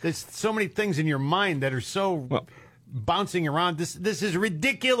say there's so many things in your mind that are so bouncing around. This is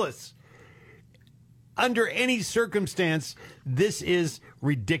ridiculous. Under any circumstance, this is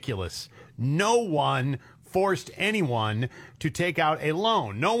ridiculous. No one forced anyone to take out a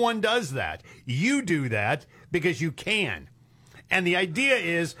loan. No one does that. You do that because you can. And the idea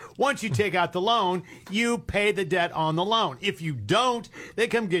is, once you take out the loan, you pay the debt on the loan. If you don't, they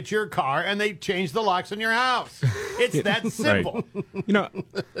come get your car and they change the locks on your house. It's that simple. Right.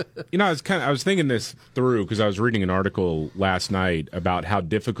 I was thinking this through because I was reading an article last night about how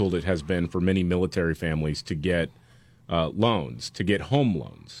difficult it has been for many military families to get loans, to get home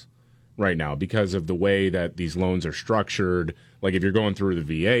loans right now because of the way that these loans are structured. Like if you're going through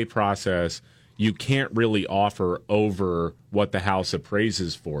the VA process, you can't really offer over what the house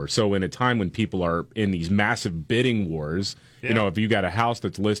appraises for. So in a time when people are in these massive bidding wars, if you got a house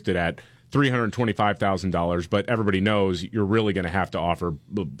that's listed at $325,000, but everybody knows you're really going to have to offer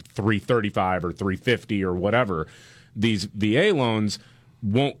 $335,000 or $350,000 or whatever, these VA loans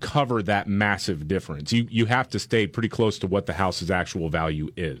won't cover that massive difference. You have to stay pretty close to what the house's actual value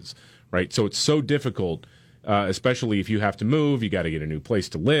is, right? So it's so difficult, especially if you have to move, you got to get a new place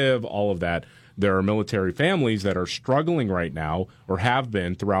to live, all of that. There are military families that are struggling right now or have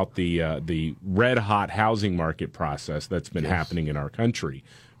been throughout the red-hot housing market process that's been happening in our country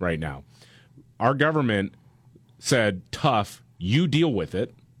right now. Our government said, tough, you deal with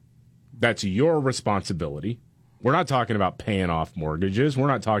it. That's your responsibility. We're not talking about paying off mortgages. We're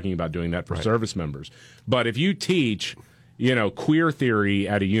not talking about doing that for service members. But if you teach, queer theory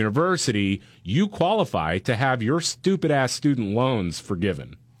at a university, you qualify to have your stupid-ass student loans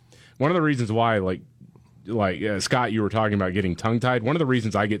forgiven. One of the reasons why, Scott, you were talking about getting tongue-tied. One of the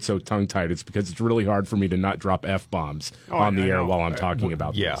reasons I get so tongue-tied is because it's really hard for me to not drop F-bombs on the air while I'm talking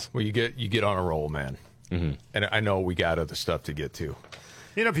about this. Well, you get on a roll, man. Mm-hmm. And I know we got other stuff to get to.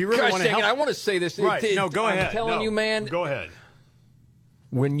 If you really want to help... I want to say this. Right. No, go ahead. I'm telling you, man. Go ahead.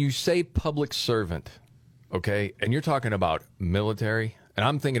 When you say public servant, okay, and you're talking about military, and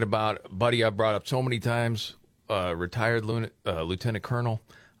I'm thinking about a buddy I brought up so many times, retired lieutenant colonel.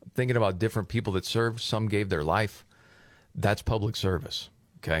 I'm thinking about different people that served. Some gave their life. That's public service,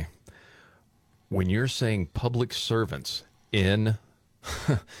 okay? When you're saying public servants in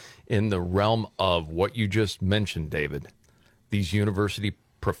the realm of what you just mentioned, David, these university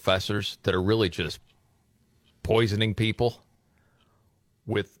professors that are really just poisoning people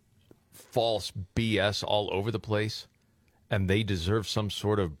with false BS all over the place, and they deserve some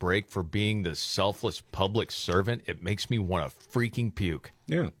sort of break for being the selfless public servant, it makes me want to freaking puke.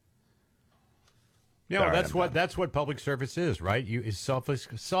 Yeah. Yeah, that's what public service is, right? You is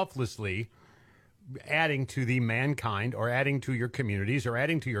selflessly adding to the mankind, or adding to your communities, or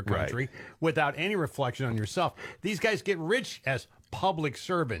adding to your country, without any reflection on yourself. These guys get rich as public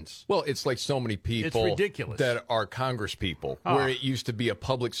servants. Well, it's like so many people it's ridiculous. That are Congress people, where it used to be a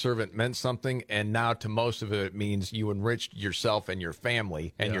public servant meant something, and now to most of it means you enriched yourself and your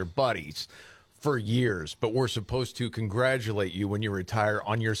family and your buddies for years, but we're supposed to congratulate you when you retire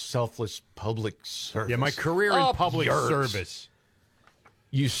on your selfless public service. Yeah, my career in public service.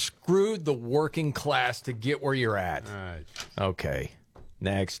 You screwed the working class to get where you're at. Okay,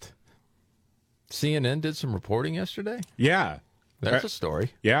 next. CNN did some reporting yesterday? Yeah. That's a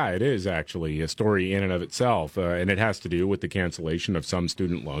story. Yeah, it is actually a story in and of itself, and it has to do with the cancellation of some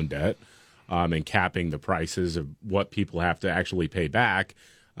student loan debt and capping the prices of what people have to actually pay back.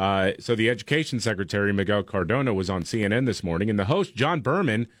 So the Education Secretary, Miguel Cardona, was on CNN this morning, and the host, John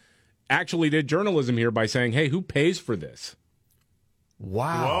Berman, actually did journalism here by saying, hey, who pays for this?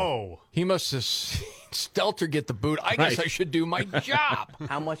 Wow. Whoa. He must have seen Stelter get the boot. I guess I should do my job.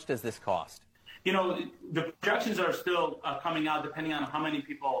 How much does this cost? The projections are still coming out depending on how many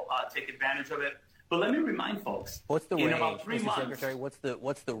people take advantage of it. But let me remind folks. What's the in range, about 3 Mr. months, Secretary?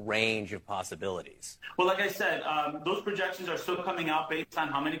 What's the range of possibilities? Well, like I said, those projections are still coming out based on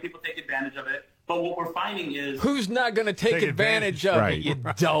how many people take advantage of it. But what we're finding is... Who's not going to take advantage of it, you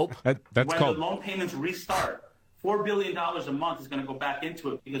dope? That's when called... the loan payments restart, $4 billion a month is going to go back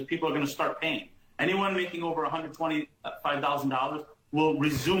into it because people are going to start paying. Anyone making over $125,000 will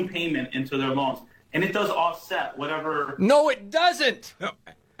resume payment into their loans. And it does offset whatever... No, it doesn't!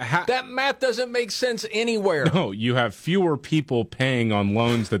 That math doesn't make sense anywhere. No, you have fewer people paying on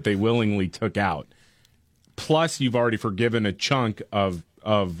loans that they willingly took out. Plus, you've already forgiven a chunk of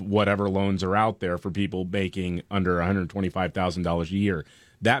whatever loans are out there for people making under $125,000 a year.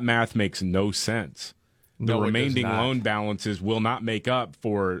 That math makes no sense. The remaining loan balances will not make up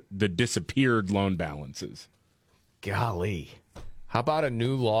for the disappeared loan balances. Golly. How about a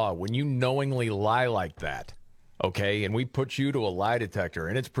new law when you knowingly lie like that, okay, and we put you to a lie detector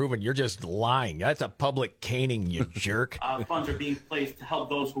and it's proven you're just lying? That's a public caning, you jerk. Funds are being placed to help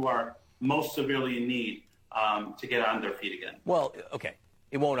those who are most severely in need to get on their feet again. Well, okay,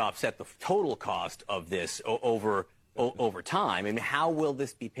 it won't offset the total cost of this over time. I mean, how will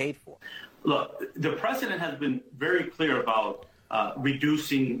this be paid for? Look, the president has been very clear about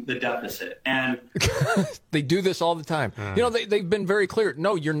reducing the deficit. And they do this all the time. They've been very clear.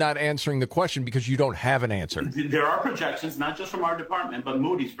 No, you're not answering the question because you don't have an answer. There are projections, not just from our department, but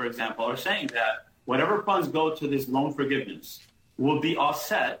Moody's, for example, are saying that whatever funds go to this loan forgiveness will be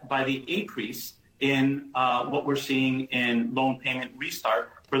offset by the increase in what we're seeing in loan payment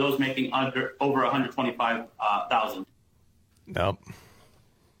restart for those making over $125,000. Nope.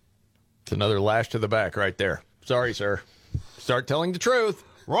 It's another lash to the back right there. Sorry, sir. Start telling the truth.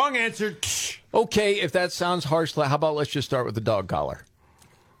 Wrong answer. Okay, if that sounds harsh, how about let's just start with the dog collar?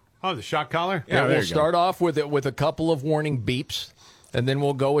 Oh, the shock collar? Yeah, we'll start off with a couple of warning beeps, and then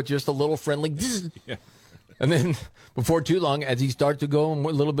we'll go with just a little friendly yeah. And then before too long, as he starts to go a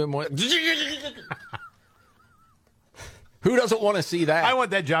little bit more... Who doesn't want to see that? I want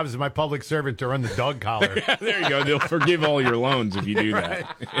that job as my public servant to run the dog collar. Yeah, there you go. They'll forgive all your loans if you do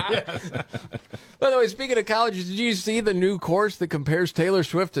that. Yes. By the way, speaking of colleges, did you see the new course that compares Taylor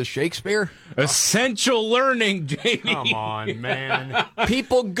Swift to Shakespeare? Essential learning, Jamie. Come on, man.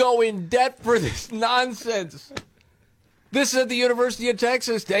 People go in debt for this nonsense. This is at the University of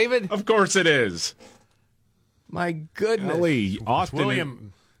Texas, David. Of course it is. My goodness. Golly,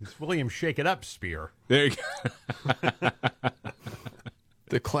 Austin. It's William Shake It Up Spear. There you go.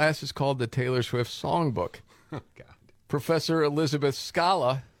 The class is called the Taylor Swift Songbook. Oh, God. Professor Elizabeth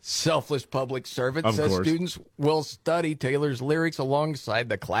Scala Selfless public servant Of says course. students will study Taylor's lyrics alongside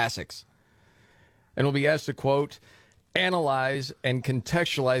the classics and will be asked to, quote, analyze and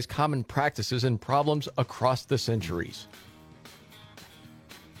contextualize common practices and problems across the centuries.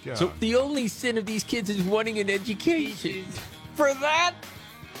 Yeah. So the only sin of these kids is wanting an education. For that?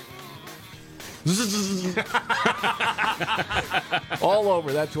 All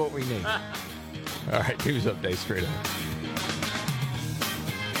over. That's what we need. All right, news update straight up.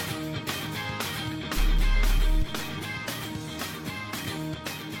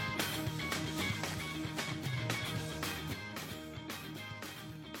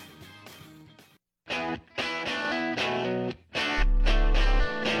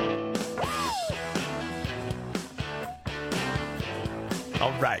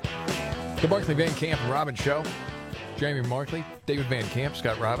 All right. The Markley Van Camp and Robbins Show. Jamie Markley, David Van Camp,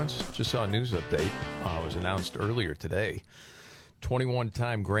 Scott Robbins. Just saw a news update. It was announced earlier today.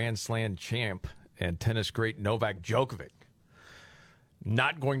 21-time Grand Slam champ and tennis great Novak Djokovic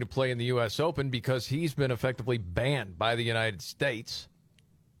not going to play in the U.S. Open because he's been effectively banned by the United States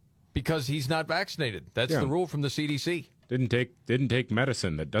because he's not vaccinated. That's the rule from the CDC. Didn't take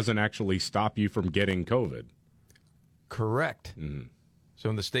medicine that doesn't actually stop you from getting COVID. Correct. Mm-hmm. So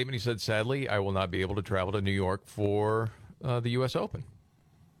in the statement, he said, sadly, I will not be able to travel to New York for the U.S. Open.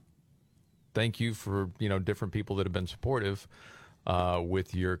 Thank you for, different people that have been supportive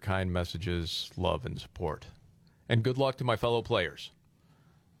with your kind messages, love, and support. And good luck to my fellow players.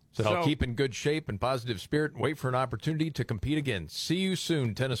 Said I'll keep in good shape and positive spirit and wait for an opportunity to compete again. See you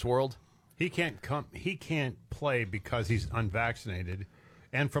soon, tennis world. He can't play because he's unvaccinated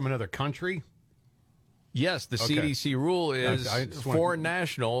and from another country? Yes, the CDC rule is foreign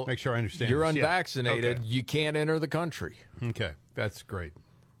national. Make sure I understand. You're this. unvaccinated. Okay. You can't enter the country. Okay, that's great.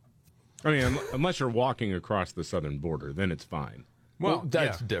 I mean, unless you're walking across the southern border, then it's fine. Well,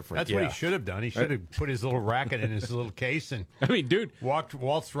 that's different. That's what he should have done. He should have put his little racket in his little case and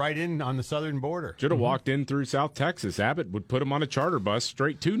waltzed right in on the southern border. Should have walked in through South Texas. Abbott would put him on a charter bus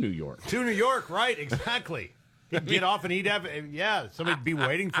straight to New York. To New York, right? Exactly. He'd get off and he'd have somebody'd be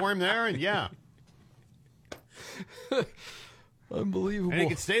waiting for him there, and Unbelievable. And he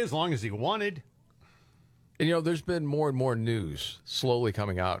could stay as long as he wanted. And, there's been more and more news slowly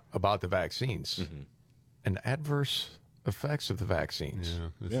coming out about the vaccines and adverse effects of the vaccines. Yeah,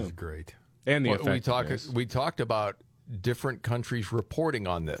 this is great. And the we talked about different countries reporting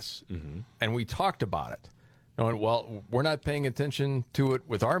on this, and we talked about it. Knowing, well, we're not paying attention to it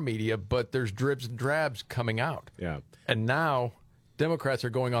with our media, but there's dribs and drabs coming out. Yeah. And now Democrats are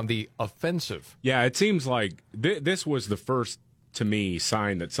going on the offensive. Yeah, it seems like this was the first, to me,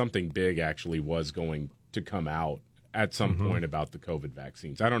 sign that something big actually was going to come out at some point about the COVID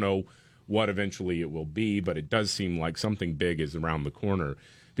vaccines. I don't know what eventually it will be, but it does seem like something big is around the corner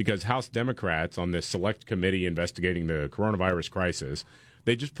because House Democrats on this select committee investigating the coronavirus crisis,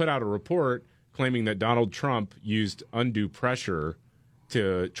 they just put out a report claiming that Donald Trump used undue pressure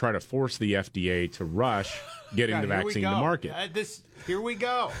to try to force the FDA to rush getting the vaccine to market. Here we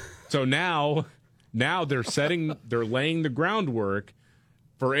go. So now they're laying the groundwork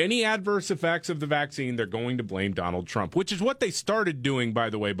for any adverse effects of the vaccine. They're going to blame Donald Trump, which is what they started doing, by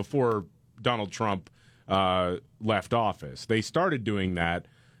the way, before Donald Trump left office. They started doing that.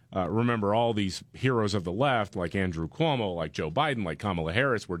 Remember, all these heroes of the left, like Andrew Cuomo, like Joe Biden, like Kamala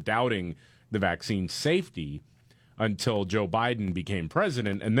Harris, were doubting the vaccine safety until Joe Biden became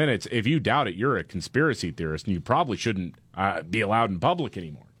president. And then if you doubt it, you're a conspiracy theorist, and you probably shouldn't be allowed in public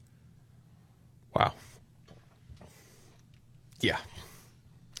anymore. Wow. Yeah.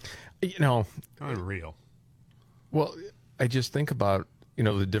 Unreal. Well, I just think about,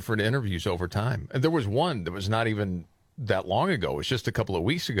 the different interviews over time. And there was one that was not even that long ago. It was just a couple of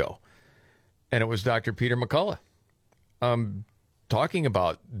weeks ago. And it was Dr. Peter McCullough talking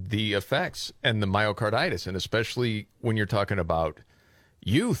about the effects and the myocarditis, and especially when you're talking about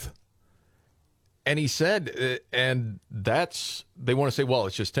youth. And he said, they want to say, well,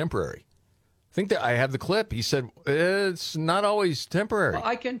 it's just temporary. I think that I have the clip. He said, it's not always temporary. Well,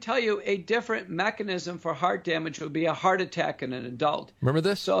 I can tell you a different mechanism for heart damage would be a heart attack in an adult. Remember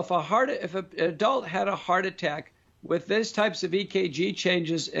this? So if an adult had a heart attack with these types of EKG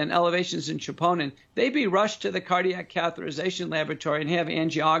changes and elevations in troponin, they'd be rushed to the cardiac catheterization laboratory and have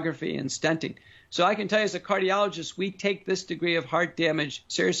angiography and stenting. So I can tell you as a cardiologist, we take this degree of heart damage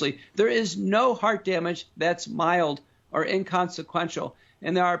seriously. There is no heart damage that's mild or inconsequential.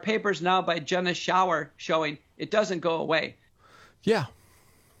 And there are papers now by Jenna Schauer showing it doesn't go away. Yeah.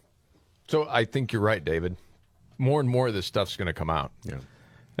 So I think you're right, David. More and more of this stuff's going to come out. Yeah.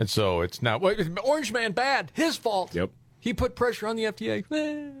 And so it's not, Orange Man bad, his fault. Yep. He put pressure on the FDA.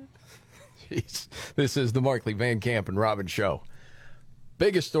 Jeez. This is the Markley, Van Camp, and Robbins Show.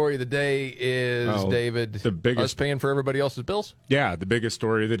 Biggest story of the day is, David, us paying for everybody else's bills? Yeah, the biggest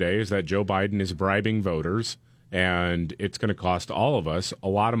story of the day is that Joe Biden is bribing voters, and it's going to cost all of us a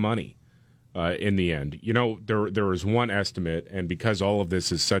lot of money in the end. You know, there was one estimate, and because all of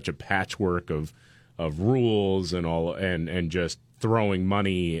this is such a patchwork of rules and just throwing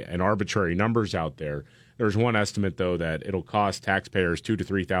money and arbitrary numbers out there, there's one estimate, though, that it'll cost taxpayers $2,000 to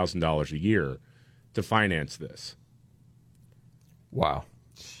 $3,000 a year to finance this. Wow.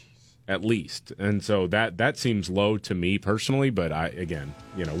 At least. And so that seems low to me personally, but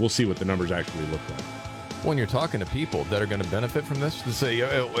we'll see what the numbers actually look like. When you're talking to people that are going to benefit from this, to say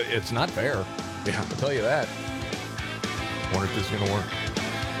it's not fair. Yeah, I'll tell you that. Wonder if this is going to work.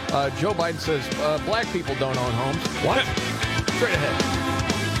 Joe Biden says black people don't own homes. What? Straight ahead.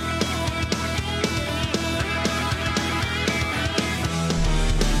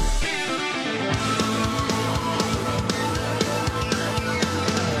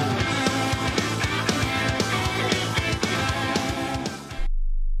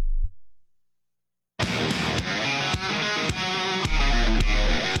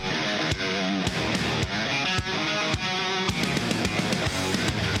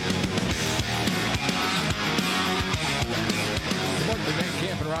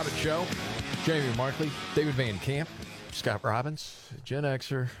 Show. Jamie Markley, David Van Camp, Scott Robbins, Gen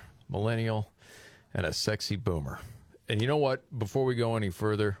Xer, Millennial, and a sexy boomer. And you know what? Before we go any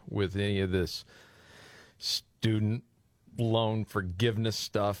further with any of this student loan forgiveness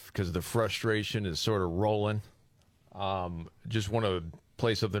stuff, because the frustration is sort of rolling, just want to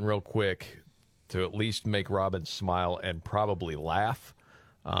play something real quick to at least make Robbins smile and probably laugh.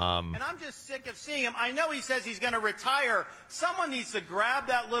 And I'm just sick of seeing him. I know he says he's going to retire. Someone needs to grab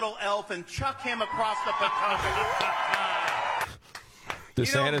that little elf and chuck him across the Potomac.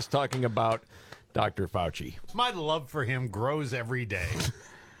 DeSantis talking about Dr. Fauci. My love for him grows every day.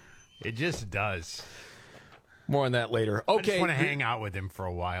 It just does. More on that later. Okay. I just want to hang out with him for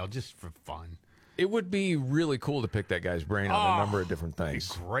a while, just for fun. It would be really cool to pick that guy's brain on a number of different things.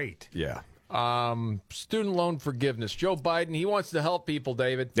 It'd be great. Yeah. Student loan forgiveness. Joe Biden, he wants to help people,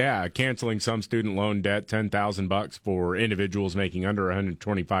 David. Yeah, canceling some student loan debt, $10,000 for individuals making under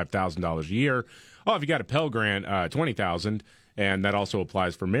 $125,000 a year. Oh, if you got a Pell Grant, $20,000, and that also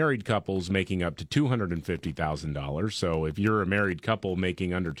applies for married couples making up to $250,000. So if you're a married couple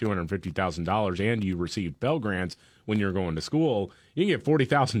making under $250,000 and you received Pell Grants when you're going to school, you can get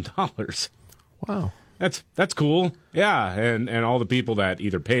 $40,000. Wow. That's cool. Yeah, and all the people that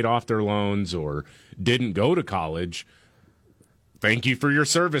either paid off their loans or didn't go to college, thank you for your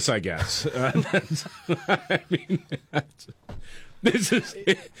service, I guess.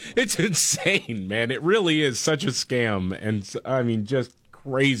 It's insane, man. It really is such a scam, and just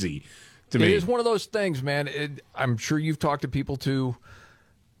crazy to me. It is one of those things, man. I'm sure you've talked to people too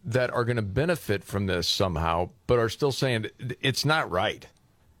that are going to benefit from this somehow, but are still saying it's not right.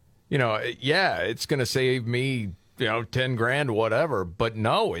 It's going to save me, $10,000, whatever. But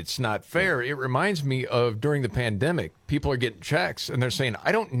no, it's not fair. It reminds me of during the pandemic, people are getting checks and they're saying,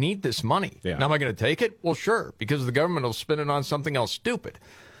 I don't need this money. Yeah. Now, am I going to take it? Well, sure, because the government will spend it on something else stupid.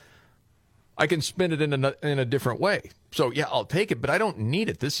 I can spend it in a different way. So, yeah, I'll take it, but I don't need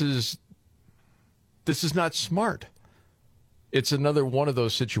it. This is not smart. It's another one of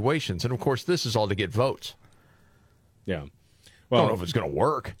those situations. And, of course, this is all to get votes. Yeah. I don't know if it's going to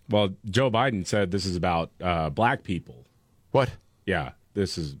work. Well, Joe Biden said this is about black people. What? Yeah,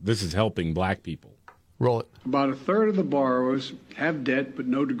 this is helping black people. Roll it. About a third of the borrowers have debt but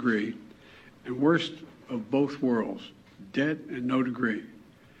no degree, and worst of both worlds, debt and no degree.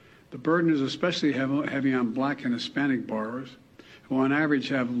 The burden is especially heavy on black and Hispanic borrowers, who on average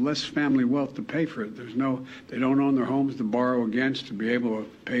have less family wealth to pay for it. They don't own their homes to borrow against to be able to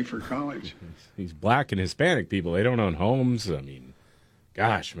pay for college. These black and Hispanic people, they don't own homes. I mean,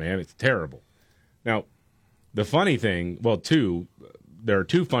 gosh, man, it's terrible. Now, the funny thing, there are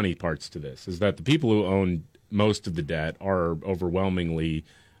two funny parts to this, is that the people who own most of the debt are overwhelmingly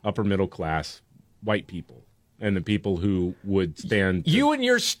upper middle class white people. And the people who would stand... You and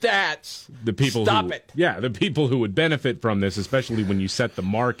your stats. The people Stop it. Yeah, the people who would benefit from this, especially when you set the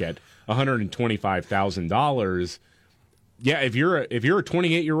mark at $125,000. Yeah, if you're a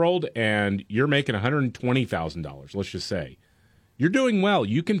 28-year-old and you're making $120,000, let's just say, you're doing well.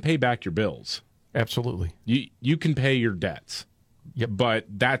 You can pay back your bills. Absolutely. You can pay your debts. Yep. But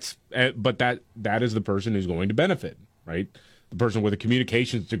that is the person who's going to benefit, right? The person with a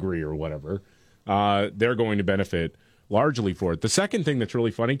communications degree or whatever. They're going to benefit largely for it. The second thing that's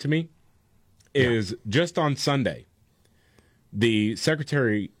really funny to me is just on Sunday, the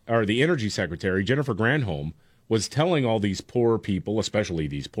secretary, or the energy secretary, Jennifer Granholm, was telling all these poor people, especially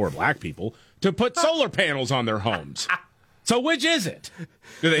these poor black people, to put solar panels on their homes. So which is it?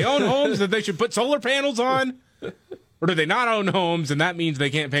 Do they own homes that they should put solar panels on? Or do they not own homes and that means they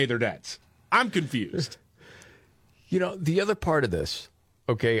can't pay their debts? I'm confused. You know, the other part of this,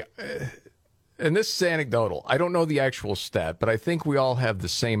 okay, and this is anecdotal. I don't know the actual stat, but I think we all have the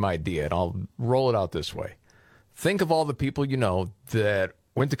same idea, and I'll roll it out this way. Think of all the people you know that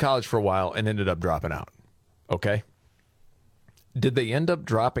went to college for a while and ended up dropping out, okay? Did they end up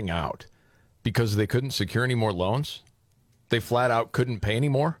dropping out because they couldn't secure any more loans? They flat out couldn't pay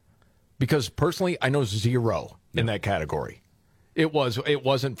anymore? Because personally, I know zero in that category. It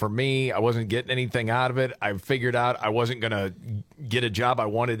wasn't for me. I wasn't getting anything out of it. I figured out I wasn't going to get a job I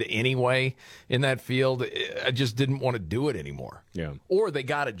wanted anyway in that field. I just didn't want to do it anymore. Yeah. Or they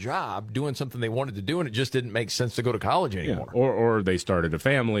got a job doing something they wanted to do, and it just didn't make sense to go to college anymore. Yeah. Or they started a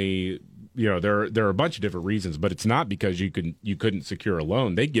family. You know, there are a bunch of different reasons, but it's not because you couldn't secure a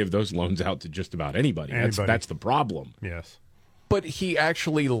loan. They give those loans out to just about anybody. That's the problem. Yes. But he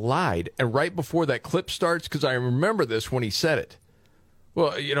actually lied. And right before that clip starts, because I remember this when he said it.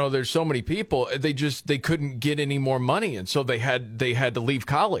 Well, you know, there's so many people, they couldn't get any more money, and so they had to leave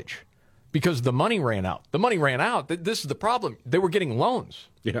college because the money ran out. The money ran out. This is the problem. They were getting loans.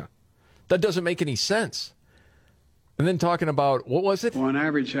 Yeah. That doesn't make any sense. And then talking about, what was it? Well, on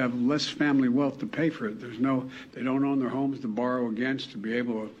average, have less family wealth to pay for it. They don't own their homes to borrow against to be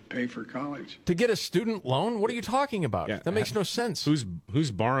able to pay for college. To get a student loan? What are you talking about? Yeah. That makes no sense.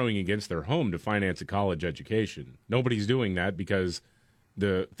 Who's borrowing against their home to finance a college education? Nobody's doing that because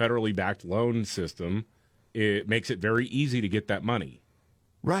the federally backed loan system, it makes it very easy to get that money.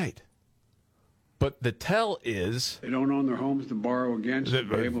 Right. But the tell is they don't own their homes to borrow against to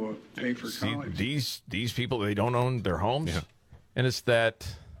be able to pay for college. These people, they don't own their homes. Yeah. And it's that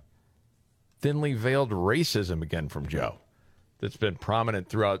thinly veiled racism again from Joe that's been prominent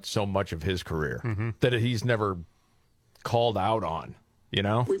throughout so much of his career that he's never called out on. You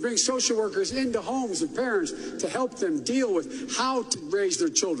know? We bring social workers into homes of parents to help them deal with how to raise their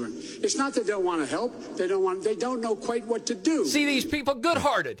children. It's not that they don't want to help. They don't know quite what to do. See, these people,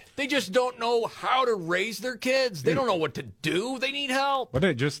 good-hearted. They just don't know how to raise their kids. They don't know what to do. They need help.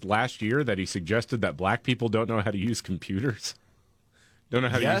 Wasn't it just last year that he suggested that black people don't know how to use computers? Don't know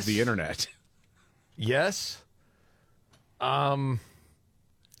how to use the internet. Yes.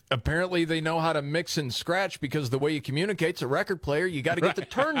 Apparently they know how to mix and scratch because the way you communicate's a record player, you got to get the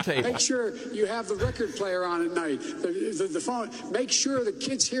turntable. Make sure you have the record player on at night, the phone. Make sure the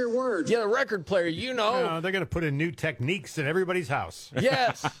kids hear words. Yeah, the record player, you know. They're going to put in new techniques in everybody's house.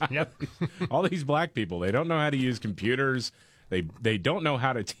 Yes. Yep. All these black people, they don't know how to use computers. They don't know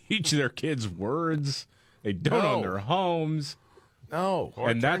how to teach their kids words. They don't own their homes. No. Or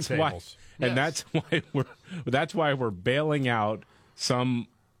and that's why that's why we're bailing out some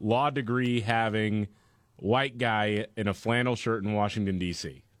law degree having white guy in a flannel shirt in Washington,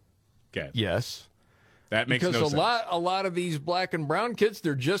 D.C. Okay. Yes. That makes no sense. Because a lot of these black and brown kids,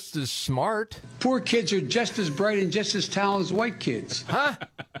 they're just as smart. Poor kids are just as bright and just as talented as white kids. Huh?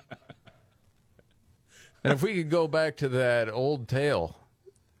 And if we could go back to that old tale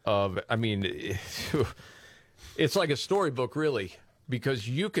of, I mean, it's like a storybook, really, because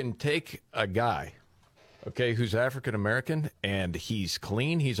you can take a guy, okay, who's African American, and he's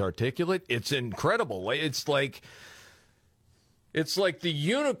clean, he's articulate. It's incredible. It's like the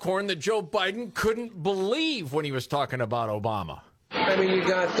unicorn that Joe Biden couldn't believe when he was talking about Obama. I mean, you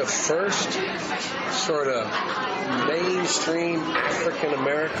got the first sort of mainstream African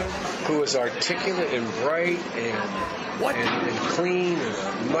American who is articulate and bright and clean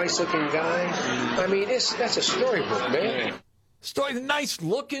and a nice looking guy. I mean, that's a storybook, man. Nice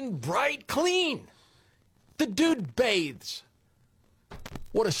looking, bright, clean. The dude bathes.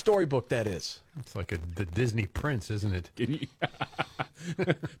 What a storybook that is. It's like the Disney prince, isn't it?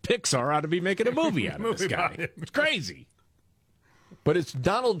 Pixar ought to be making a movie out of this guy. It's crazy. But it's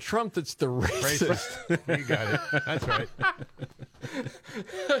Donald Trump that's the racist. You got it. That's right.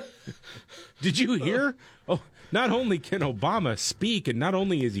 Did you hear? Oh, not only can Obama speak, and not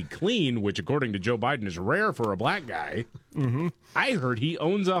only is he clean, which according to Joe Biden is rare for a black guy, I heard he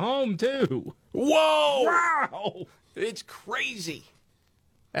owns a home, too. Whoa! Wow! It's crazy.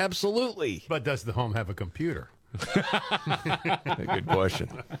 Absolutely. But does the home have a computer? Good question.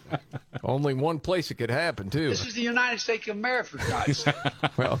 Only one place it could happen, too. This is the United States of America, guys.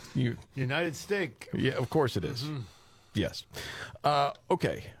 Well, United States. Yeah, of course it is. Yes.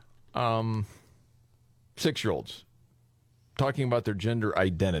 Okay. 6-year-olds talking about their gender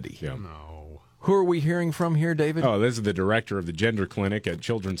identity. No. Who are we hearing from here, David? Oh, this is the director of the gender clinic at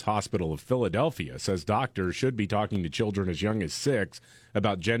Children's Hospital of Philadelphia. Says doctors should be talking to children as young as 6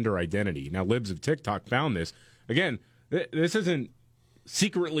 about gender identity. Now, Libs of TikTok found this. Again, this isn't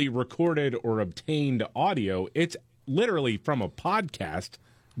secretly recorded or obtained audio. It's literally from a podcast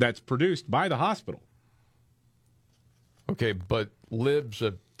that's produced by the hospital. Okay, but Libs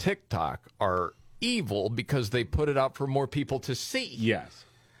of TikTok are evil because they put it out for more people to see. Yes.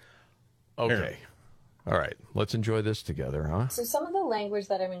 Okay. All right. Let's enjoy this together, huh? So some of the language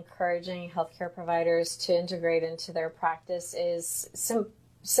that I'm encouraging healthcare providers to integrate into their practice is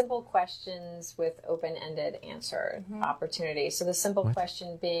simple questions with open-ended answer opportunities. So the simple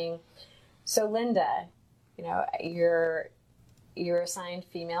question being, so Linda, you know, you're assigned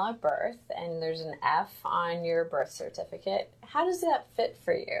female at birth, and there's an F on your birth certificate. How does that fit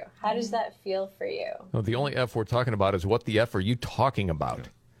for you? How does that feel for you? No, the only F we're talking about is what the F are you talking about?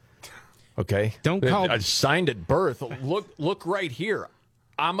 Okay? Don't call... Assigned at birth. Look right here.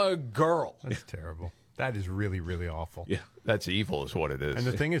 I'm a girl. That's terrible. That is really, really awful. Yeah. That's evil is what it is. And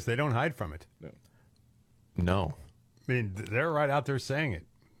the thing is, they don't hide from it. No. I mean, they're right out there saying it.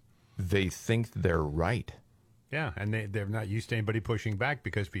 They think they're right. Yeah, and they're not used to anybody pushing back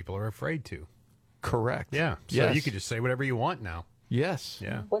because people are afraid to. Correct. Yeah, so you can just say whatever you want now. Yes.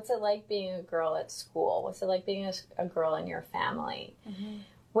 Yeah. What's it like being a girl at school? What's it like being a girl in your family?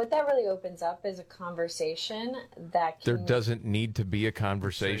 What that really opens up is a conversation that There doesn't need to be a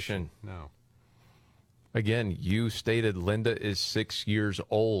conversation. No. Again, you stated Linda is 6 years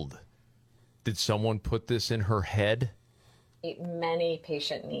old. Did someone put this in her head? many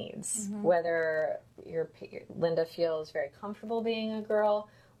patient needs, whether Linda feels very comfortable being a girl,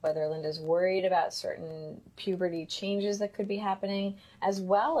 whether Linda's worried about certain puberty changes that could be happening, as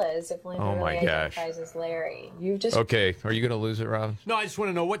well as if Linda really identifies as Larry. You just Okay, are you going to lose it, Rob? No, I just want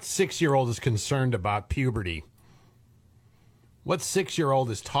to know what 6-year-old is concerned about puberty. What 6-year-old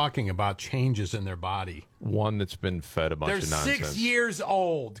is talking about changes in their body? One that's been fed a bunch They're of nonsense. 6 years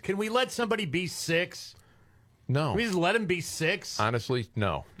old. Can we let somebody be 6? No. Can we just let them be 6? Honestly,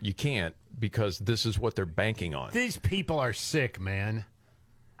 no. You can't, because this is what they're banking on. These people are sick, man.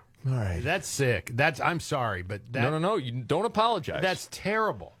 All right. That's sick. I'm sorry, but No. You don't apologize. That's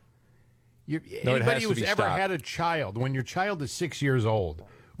terrible. No, Anybody who's ever had a child, when your child is 6 years old,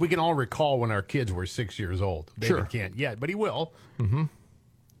 we can all recall when our kids were 6 years old. David can't yet, but he will. Mm-hmm.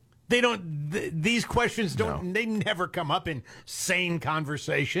 They don't. These questions don't. No. They never come up in sane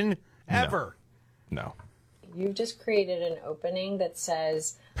conversation ever. No. You've just created an opening that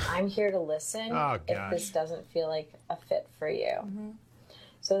says, "I'm here to listen if this doesn't feel like a fit for you."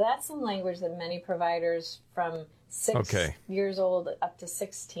 So that's some language that many providers from 6 years old up to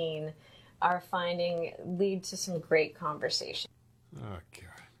 16 are finding lead to some great conversation. Oh, God.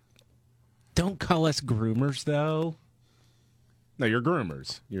 Don't call us groomers, though. No, you're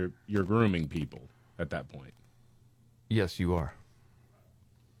groomers. You're grooming people at that point. Yes, you are.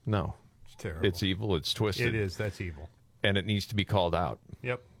 No. It's terrible. It's evil. It's twisted. It is. That's evil. And it needs to be called out.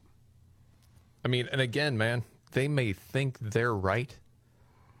 Yep. I mean, and again, man, they may think they're right.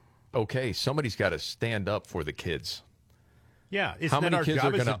 Okay, somebody's got to stand up for the kids. Yeah. How many kids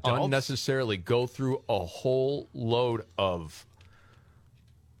are going to unnecessarily go through a whole load of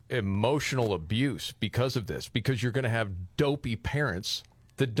emotional abuse because of this? Because you're going to have dopey parents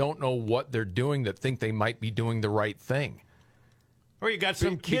that don't know what they're doing, that think they might be doing the right thing. Or you got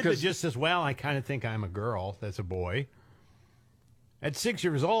some kid that just says, well, I kind of think I'm a girl. That's a boy. At 6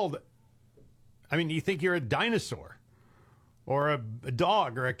 years old, I mean, you think you're a dinosaur or a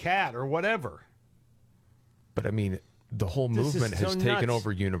dog or a cat or whatever. But, I mean, the whole movement has taken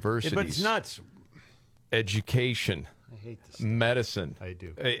over universities. But it's nuts. Education. I hate this. Medicine. I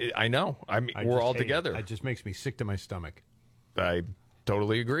do. I know. I mean, we're all together. It just makes me sick to my stomach. I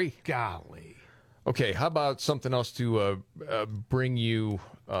totally agree. Golly. Okay, how about something else to bring you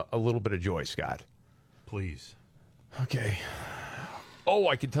a little bit of joy, Scott? Please. Okay. Oh,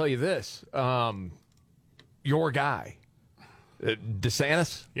 I can tell you this. Your guy,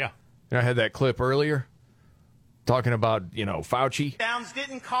 DeSantis. Yeah. I had that clip earlier talking about, Fauci. Downs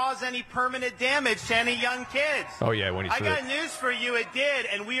didn't cause any permanent damage to any young kids. Oh, yeah, when he said I got news for you, it did,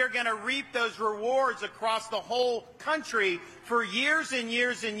 and we are going to reap those rewards across the whole country for years and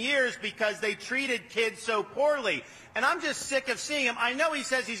years and years because they treated kids so poorly. And I'm just sick of seeing him. I know he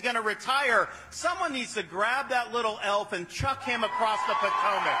says he's going to retire. Someone needs to grab that little elf and chuck him across the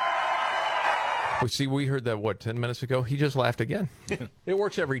Potomac. Well, see, we heard that, 10 minutes ago? He just laughed again. It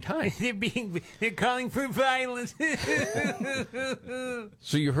works every time. They're calling for violence.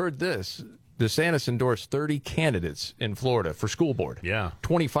 So you heard this. DeSantis endorsed 30 candidates in Florida for school board. Yeah.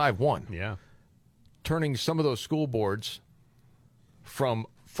 25 won. Yeah. turning some of those school boards from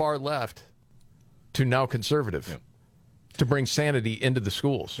far left to now conservative to bring sanity into the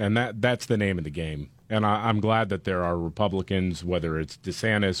schools. And that's the name of the game. And I'm glad that there are Republicans, whether it's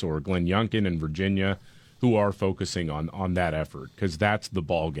DeSantis or Glenn Youngkin in Virginia, who are focusing on that effort, because that's the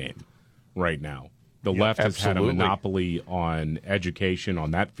ball game right now. The left has had a monopoly on education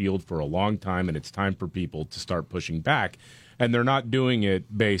on that field for a long time, and it's time for people to start pushing back. And they're not doing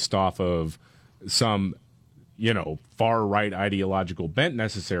it based off of some, far-right ideological bent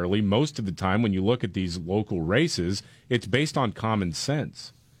necessarily. Most of the time when you look at these local races, it's based on common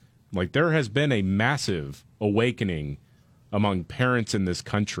sense. Like, there has been a massive awakening among parents in this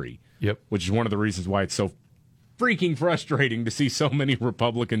country, which is one of the reasons why it's so freaking frustrating to see so many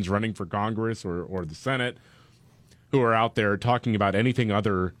Republicans running for Congress or the Senate who are out there talking about anything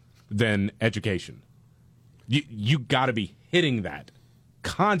other than education. You got to be hitting that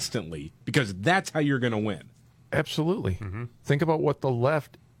constantly, because that's how you're going to win. Absolutely. Think about what the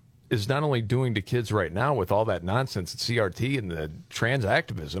left is not only doing to kids right now with all that nonsense at CRT and the trans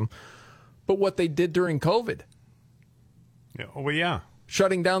activism, but what they did during COVID.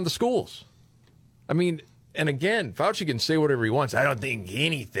 Shutting down the schools. I mean, and again, Fauci can say whatever he wants. I don't think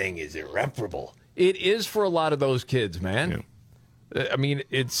anything is irreparable. It is for a lot of those kids, man. I mean,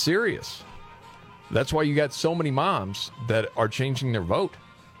 it's serious. That's why you got so many moms that are changing their vote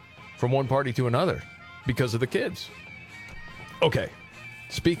from one party to another because of the kids. Okay,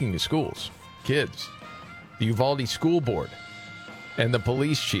 speaking of schools, kids, the Uvalde School Board and the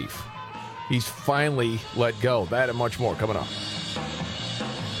police chief, he's finally let go. That and much more coming up.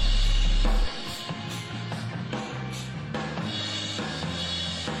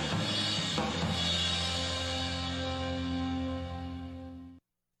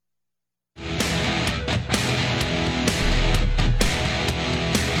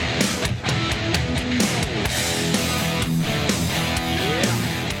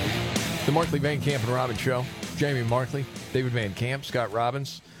 The Markley, Van Camp, and Robbins Show. Jamie Markley, David Van Camp, Scott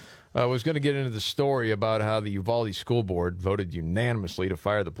Robbins. Was going to get into the story about how the Uvalde School Board voted unanimously to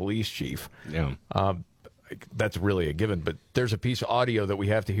fire the police chief. That's really a given, but there's a piece of audio that we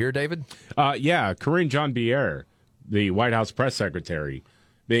have to hear, David? Karine Jean-Pierre, the White House press secretary,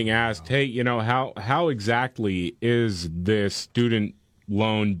 being asked, hey, how exactly is this student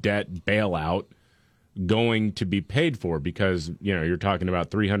loan debt bailout going to be paid for? Because, you're talking about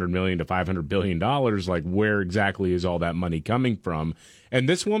 $300 million to $500 billion. Like, where exactly is all that money coming from? And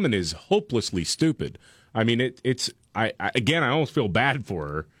this woman is hopelessly stupid. I mean, I almost feel bad for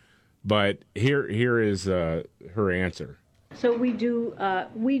her, but here is her answer. So we do,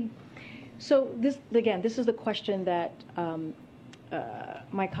 this is the question that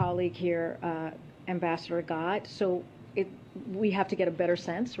my colleague here, Ambassador, got. So we have to get a better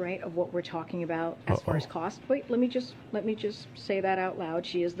sense, right, of what we're talking about as far as cost. Wait, let me just say that out loud.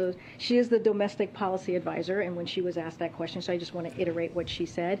 She is the domestic policy advisor, and when she was asked that question, so I just want to iterate what she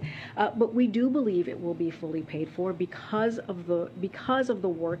said. But we do believe it will be fully paid for because of the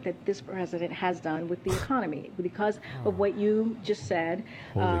work that this president has done with the economy, because of what you just said.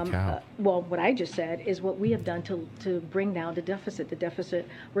 Holy cow. What I just said is what we have done to bring down the deficit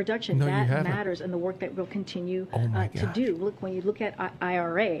reduction. No, that you haven't. matters, and the work that we'll continue to do. Look, when you look at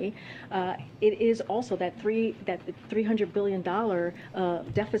IRA, it is also that $300 billion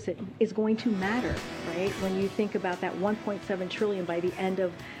deficit is going to matter, right? When you think about that $1.7 trillion by the end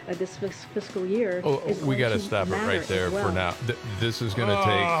of this fiscal year. We got to stop it right there for now. This is going to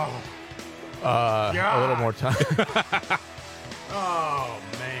take a little more time. Oh,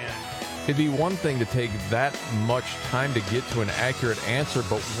 man. It'd be one thing to take that much time to get to an accurate answer,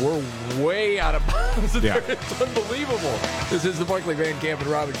 but we're way out of bounds. It's unbelievable. This is the Markley, Van Camp, and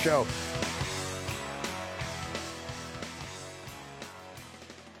Robbins Show.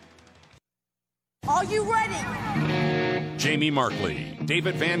 Are you ready? Jamie Markley,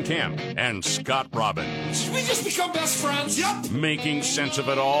 David Van Camp, and Scott Robbins. Did we just become best friends? Yep. Making sense of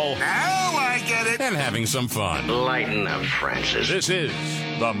it all. Now I get it. And having some fun. Lighten up, Francis. This is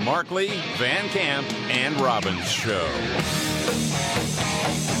the Markley, Van Camp, and Robbins Show.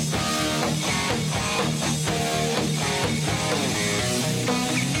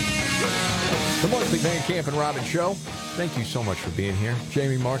 The Markley, Van Camp, and Robbins Show. Thank you so much for being here.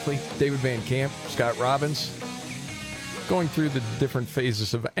 Jamie Markley, David Van Camp, Scott Robbins. Going through the different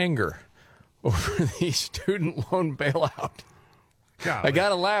phases of anger over the student loan bailout. Golly. I got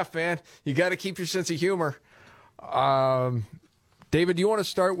to laugh, man. You got to keep your sense of humor. David, do you want to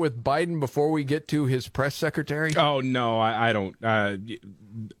start with Biden before we get to his press secretary? Oh, no, I don't.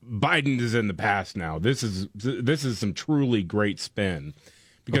 Biden is in the past now. This is some truly great spin,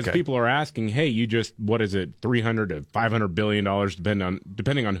 Because people are asking, hey, you just, what is it, $300 to $500 billion,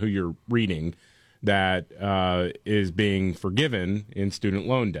 depending on who you're reading, that is being forgiven in student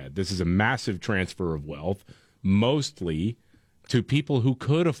loan debt. This is a massive transfer of wealth, mostly to people who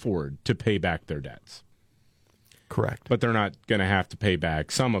could afford to pay back their debts. Correct. But they're not going to have to pay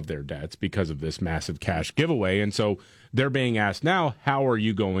back some of their debts because of this massive cash giveaway. And so they're being asked now, how are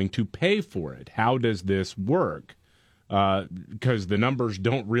you going to pay for it? How does this work? Because the numbers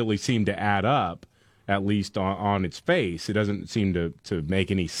don't really seem to add up, at least on its face. It doesn't seem to make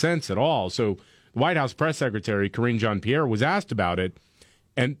any sense at all. So the White House press secretary, Karine Jean-Pierre, was asked about it.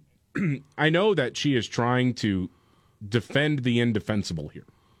 And I know that she is trying to defend the indefensible here.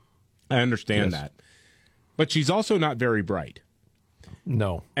 I understand that. But she's also not very bright.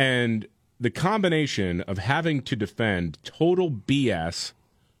 No. And the combination of having to defend total BS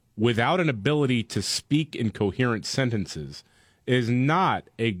without an ability to speak in coherent sentences does not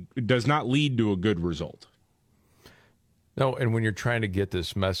lead to a good result. No, and when you're trying to get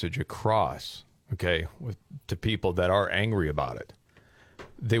this message across, to people that are angry about it,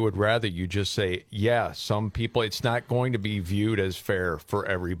 they would rather you just say, yeah, some people, it's not going to be viewed as fair for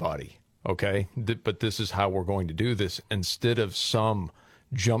everybody, but this is how we're going to do this, instead of some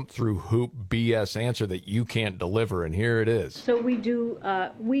jump through hoop BS answer that you can't deliver, and here it is. So we do,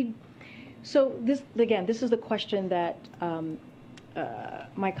 so this is the question that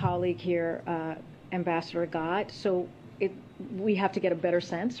my colleague here, Ambassador, got. So we have to get a better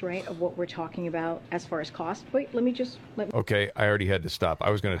sense, right, of what we're talking about as far as cost. Wait, let me. Okay, I already had to stop. I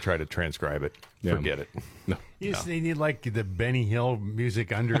was going to try to transcribe it. Yeah. Forget it. No. You just need like the Benny Hill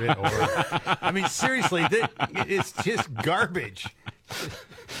music under it, or I mean, seriously, it's just garbage.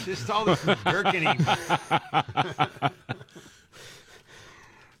 Just all this gherkiny.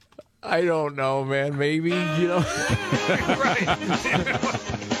 I don't know, man. Maybe, Right.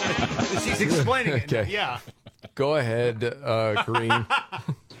 She's explaining it. Okay. Yeah. Go ahead, Karine.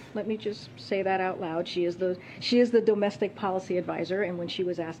 Let me just say that out loud. She is the domestic policy advisor, and when she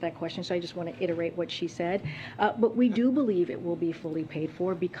was asked that question, so I just want to iterate what she said. But we do believe it will be fully paid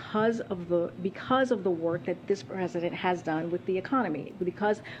for because of the work that this president has done with the economy.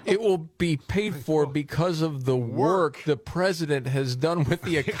 Because it will be paid for because of the work the president has done with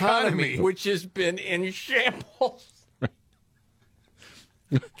the economy, which has been in shambles.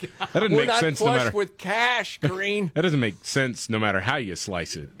 That doesn't make sense. We're not no flush matter with cash, Karine. That doesn't make sense no matter how you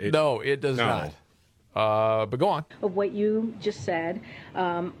slice it. No, it does not. But go on. Of what you just said,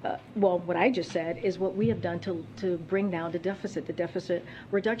 what I just said is what we have done to bring down the deficit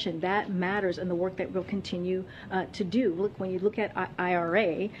reduction. That matters, and the work that we'll continue to do. Look, when you look at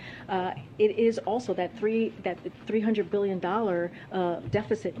IRA, it is also that the $300 billion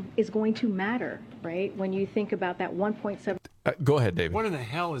deficit is going to matter, right? When you think about that 1.7. Go ahead, David. What in the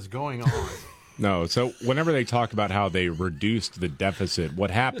hell is going on? No, so whenever they talk about how they reduced the deficit, what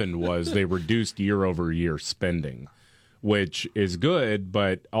happened was they reduced year-over-year spending, which is good,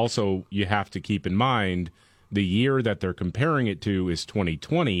 but also you have to keep in mind the year that they're comparing it to is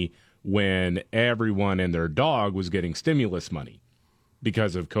 2020, when everyone and their dog was getting stimulus money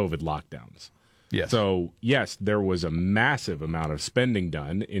because of COVID lockdowns. Yes. So, yes, there was a massive amount of spending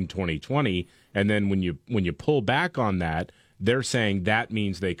done in 2020, and then when you pull back on that, they're saying that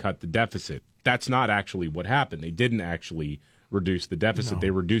means they cut the deficit. That's not actually what happened. They didn't actually reduce the deficit. No. They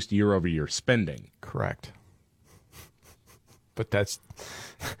reduced year-over-year spending. Correct. But that's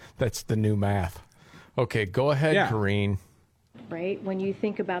the new math. Okay, go ahead, Karine. Right, when you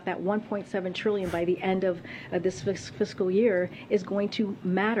think about that 1.7 trillion by the end of this fiscal year is going to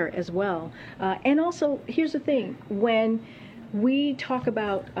matter as well. And also, here's the thing: when we talk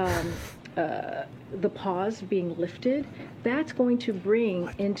about the pause being lifted, that's going to bring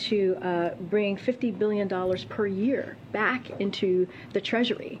 $50 billion per year back into the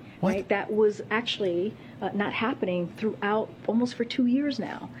Treasury. What? Right, that was actually not happening throughout almost for 2 years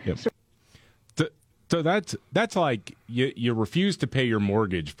now. Yep. So that's like you refuse to pay your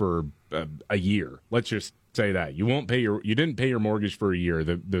mortgage for a year. Let's just say that you didn't pay your mortgage for a year.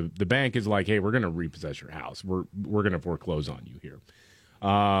 The bank is like, hey, we're going to repossess your house. We're going to foreclose on you here.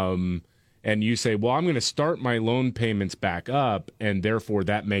 And you say, well, I'm going to start my loan payments back up, and therefore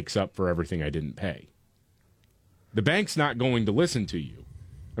that makes up for everything I didn't pay. The bank's not going to listen to you.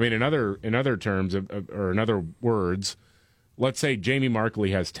 I mean, in other terms or in other words, let's say Jamie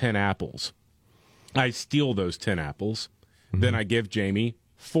Markley has 10 apples. I steal those 10 apples. Mm-hmm. Then I give Jamie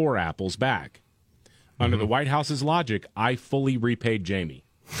 4 apples back. Mm-hmm. Under the White House's logic, I fully repaid Jamie.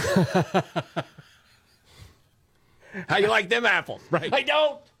 How you like them apples? Right. I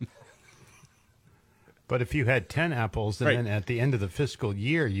don't. But if you had 10 apples, and then at the end of the fiscal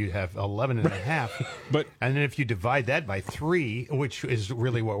year, you have 11 and a half. And then if you divide that by 3, which is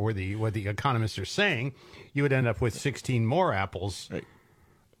really what the economists are saying, you would end up with 16 more apples. Right.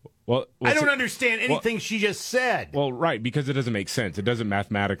 Well, I don't understand anything she just said. Well, right, because it doesn't make sense. It doesn't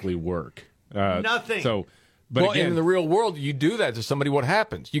mathematically work. Nothing. So, but well, again, in the real world, you do that to somebody, what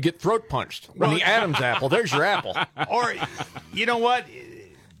happens? You get throat punched. When the Adam's apple, there's your apple. Or, you know what?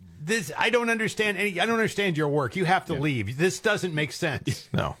 I don't understand I don't understand your work. You have to leave. This doesn't make sense.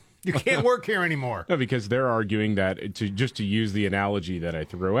 No. You can't work here anymore. No, because they're arguing that, to use the analogy that I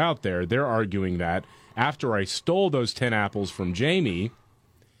threw out there, they're arguing that after I stole those 10 apples from Jamie,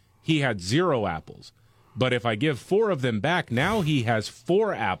 he had 0 apples. But if I give 4 of them back, now he has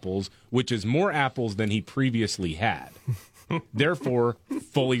 4 apples, which is more apples than he previously had. Therefore,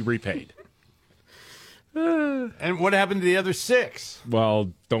 fully repaid. And what happened to the other 6?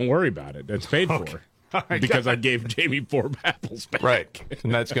 Well, don't worry about it. It's paid for. Right. Because I gave Jamie 4 apples back. Right.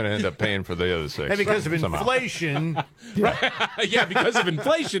 And that's going to end up paying for the other 6. And because of somehow. inflation. Yeah, because of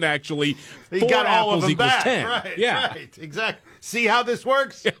inflation, actually, He 4 got all apples of them equals back. 10. Right, yeah. right. Exactly. See how this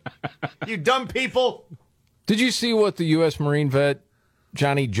works? You dumb people. Did you see what the U.S. Marine vet,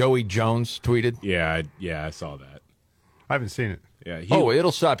 Johnny Joey Jones, tweeted? Yeah, I saw that. I haven't seen it. Yeah.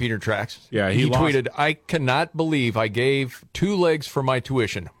 It'll stop you in your tracks. Yeah, he lost. tweeted, "I cannot believe I gave 2 legs for my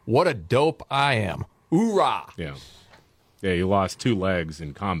tuition. What a dope I am. Hoorah." Yeah. Yeah, he lost 2 legs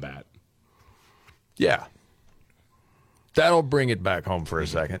in combat. Yeah. That'll bring it back home for a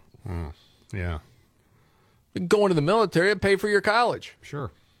second. Yeah. Go into the military and pay for your college.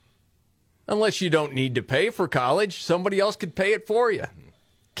 Sure. Unless you don't need to pay for college, somebody else could pay it for you.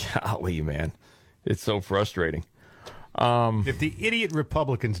 Golly, man. It's so frustrating. If the idiot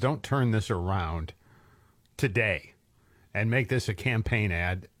Republicans don't turn this around today and make this a campaign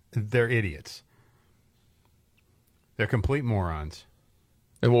ad, they're idiots. They're complete morons.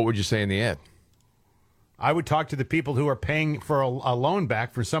 And what would you say in the ad? I would talk to the people who are paying for a loan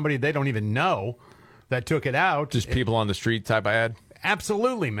back for somebody they don't even know that took it out. Just people on the street type of ad?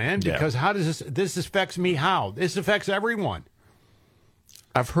 Absolutely, man. Because how does this affects me? How? This affects everyone.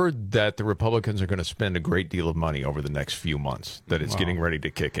 I've heard that the Republicans are going to spend a great deal of money over the next few months, that it's getting ready to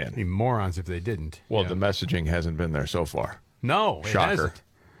kick in. Be morons if they didn't. Well, the messaging hasn't been there so far. No, it shocker. hasn't.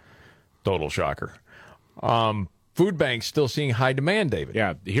 Total shocker. Food banks still seeing high demand, David.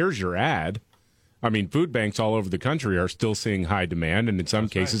 Yeah, here's your ad. I mean, food banks all over the country are still seeing high demand, and in some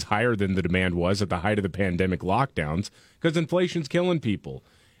cases higher than the demand was at the height of the pandemic lockdowns, because inflation's killing people.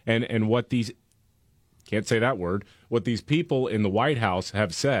 And what these, can't say that word, what these people in the White House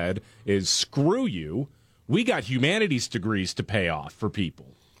have said is, screw you, we got humanities degrees to pay off for people.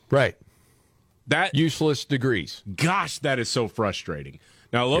 Right. That useless degrees. Gosh, that is so frustrating.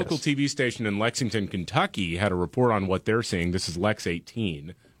 Now, a local TV station in Lexington, Kentucky had a report on what they're seeing. This is Lex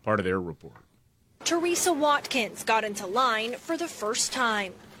 18, part of their report. Teresa Watkins got into line for the first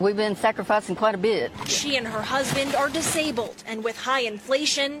time. We've been sacrificing quite a bit. She and her husband are disabled, and with high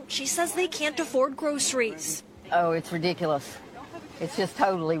inflation, she says they can't afford groceries. Oh, it's ridiculous. It's just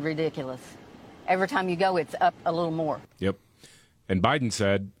totally ridiculous. Every time you go, it's up a little more. Yep. And Biden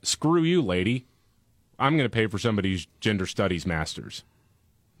said, screw you, lady. I'm going to pay for somebody's gender studies master's.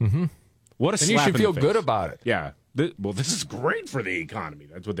 Mm-hmm. What a slap and you should in feel the good face. about it. Yeah. Well, this is great for the economy.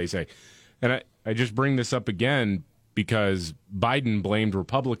 That's what they say. And I just bring this up again because Biden blamed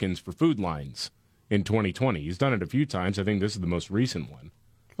Republicans for food lines in 2020. He's done it a few times. I think this is the most recent one.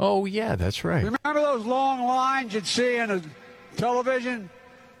 Oh, yeah, that's right. Remember those long lines you'd see in a television?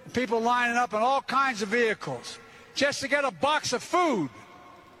 People lining up in all kinds of vehicles just to get a box of food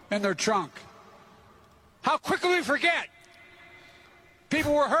in their trunk. How quickly we forget.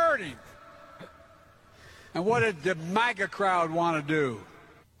 People were hurting. And what did the MAGA crowd want to do?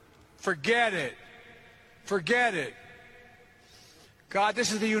 Forget it. Forget it. God,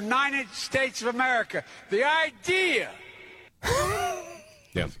 this is the United States of America. The idea.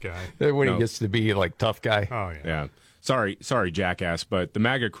 Yeah. When he gets to be like tough guy. Oh, yeah. Yeah. Sorry, jackass, but the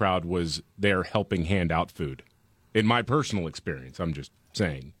MAGA crowd was there helping hand out food. In my personal experience, I'm just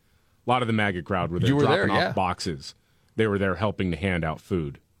saying. A lot of the MAGA crowd were there You were dropping there, yeah. off boxes. They were there helping to hand out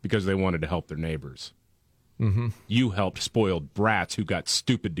food because they wanted to help their neighbors. Mm-hmm. You helped spoiled brats who got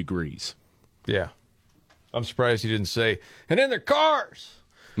stupid degrees. Yeah. I'm surprised he didn't say, and in their cars,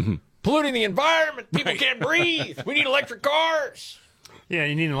 polluting the environment. People can't breathe. We need electric cars. Yeah,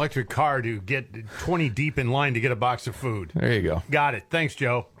 you need an electric car to get 20 deep in line to get a box of food. There you go. Got it. Thanks,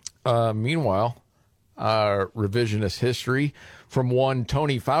 Joe. Meanwhile, revisionist history from one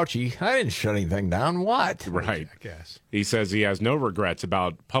Tony Fauci. I didn't shut anything down. What? Right. He says he has no regrets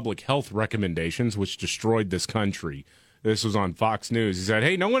about public health recommendations, which destroyed this country. This was on Fox News. He said,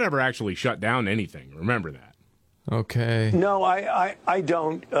 hey, no one ever actually shut down anything. Remember that. Okay. No, I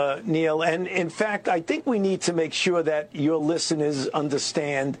don't, Neil. And in fact, I think we need to make sure that your listeners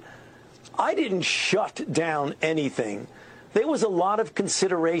understand I didn't shut down anything. There was a lot of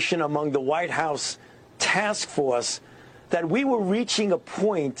consideration among the White House task force that we were reaching a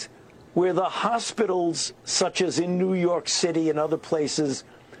point where the hospitals, such as in New York City and other places,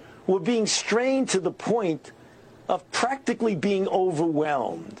 were being strained to the point of practically being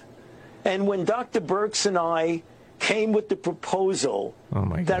overwhelmed. And when Dr. Birx and I came with the proposal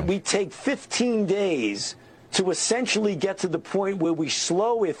that we take 15 days to essentially get to the point where we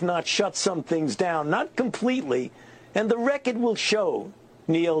slow, if not shut some things down, not completely, and the record will show,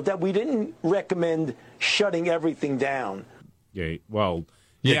 Neil, that we didn't recommend shutting everything down. Yeah, well,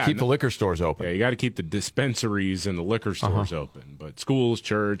 keep the liquor stores open. Yeah, you got to keep the dispensaries and the liquor stores open. But schools,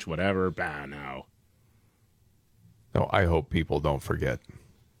 church, whatever, no. No, I hope people don't forget.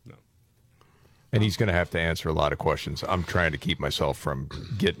 No. And he's going to have to answer a lot of questions. I'm trying to keep myself from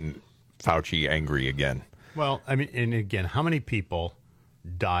getting Fauci angry again. Well, I mean, and again, how many people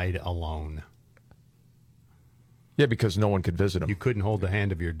died alone? Yeah, because no one could visit him. You couldn't hold the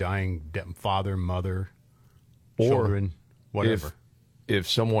hand of your dying father, mother, children, whatever. If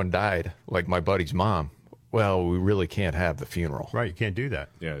someone died, like my buddy's mom, well, we really can't have the funeral. Right, you can't do that.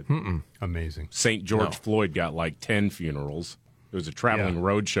 Yeah. Amazing. St. George Floyd got like 10 funerals. It was a traveling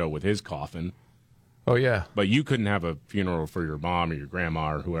road show with his coffin. Oh, yeah. But you couldn't have a funeral for your mom or your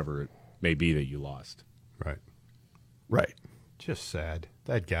grandma or whoever it may be that you lost. Right. Right. Just sad.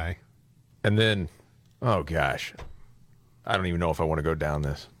 That guy. And then, oh, gosh, I don't even know if I want to go down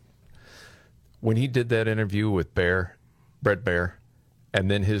this. When he did that interview with Bret Baier, and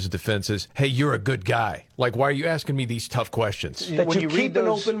then his defense is, hey, you're a good guy. Like, why are you asking me these tough questions? That when you keep an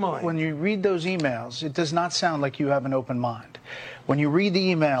open mind. When you read those emails, it does not sound like you have an open mind. When you read the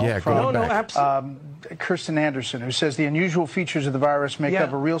email from Kirsten Anderson, who says the unusual features of the virus make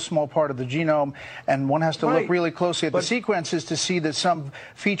up a real small part of the genome, and one has to look really closely at the sequences to see that some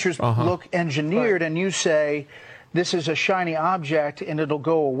features look engineered, and you say, this is a shiny object and it'll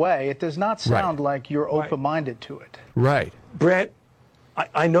go away. It does not sound like you're open-minded to it. Right. Brett,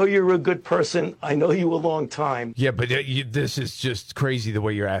 I know you're a good person. I know you a long time. Yeah, but this is just crazy the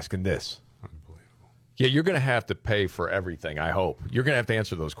way you're asking this. Unbelievable. Yeah, you're going to have to pay for everything, I hope. You're going to have to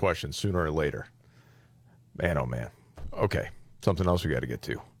answer those questions sooner or later. Man, oh, man. Okay, something else we got to get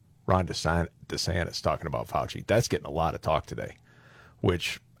to. Ron DeSantis talking about Fauci. That's getting a lot of talk today,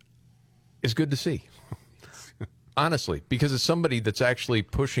 which is good to see. Honestly, because it's somebody that's actually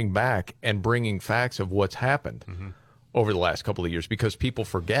pushing back and bringing facts of what's happened over the last couple of years, because people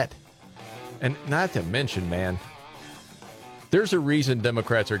forget. And not to mention, man, there's a reason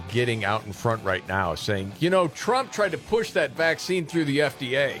Democrats are getting out in front right now saying, you know, Trump tried to push that vaccine through the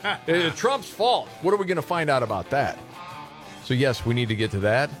FDA. It's Trump's fault. What are we going to find out about that? So, yes, we need to get to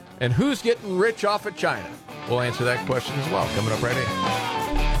that. And who's getting rich off of China? We'll answer that question as well. Coming up right here.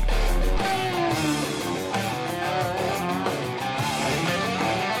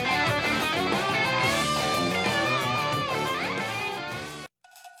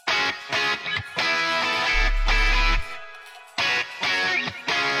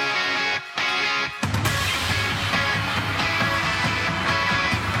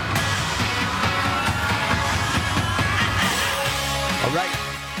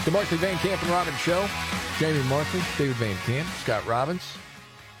 The Markley, Van Camp, and Robbins Show. Jamie Markley, David Van Camp, Scott Robbins.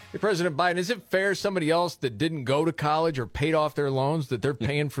 Hey, President Biden, is it fair somebody else that didn't go to college or paid off their loans, that they're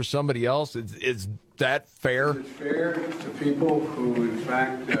paying for somebody else? Is that fair? Is it fair to people who, in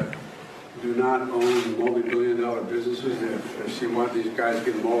fact, do not own multi-billion-dollar businesses if she wants these guys to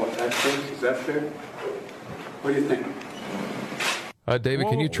get them all a tax breaks? Is that fair? What do you think? David,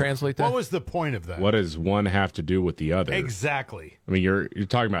 can you translate that? What was the point of that? What does one have to do with the other? Exactly. I mean, you're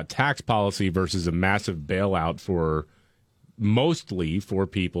talking about tax policy versus a massive bailout for mostly for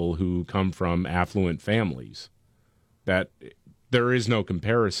people who come from affluent families. That there is no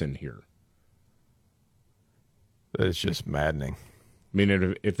comparison here. It's just maddening. I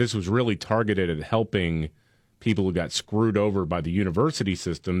mean, if this was really targeted at helping people who got screwed over by the university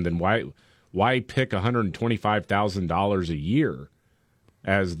system, then why pick $125,000 a year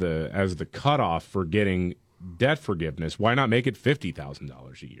as the cutoff for getting debt forgiveness? Why not make it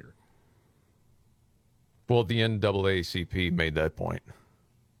 $50,000 a year? Well, the NAACP made that point.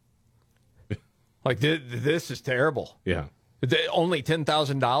 Like, this is terrible. Yeah. Only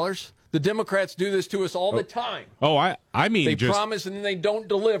 $10,000? The Democrats do this to us all the time. Oh, I mean, they promise and then they don't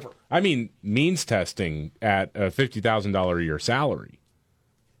deliver. I mean, means testing at a $50,000 a year salary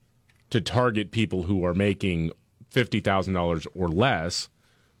to target people who are making $50,000 or less.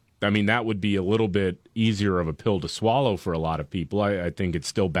 I mean, that would be a little bit easier of a pill to swallow for a lot of people. I think it's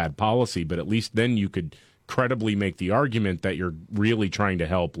still bad policy, but at least then you could credibly make the argument that you're really trying to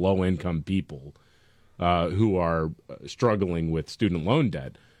help low-income people who are struggling with student loan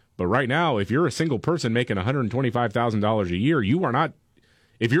debt. But right now, if you're a single person making $125,000 a year, you are not.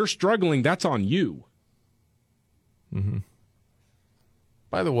 If you're struggling, that's on you. Mm-hmm.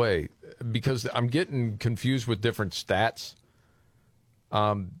 By the way, because I'm getting confused with different stats,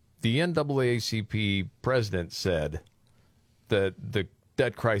 the NAACP president said that the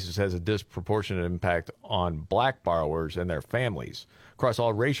debt crisis has a disproportionate impact on black borrowers and their families. Across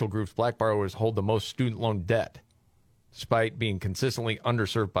all racial groups, black borrowers hold the most student loan debt, despite being consistently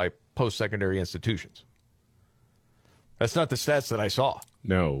underserved by post-secondary institutions. That's not the stats that I saw.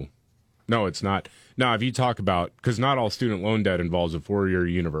 No, it's not. Now, if you talk about, because not all student loan debt involves a 4-year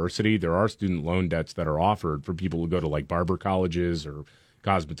university, there are student loan debts that are offered for people who go to like barber colleges or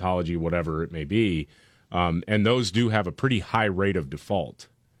cosmetology, whatever it may be. And those do have a pretty high rate of default,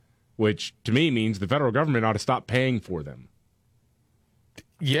 which to me means the federal government ought to stop paying for them.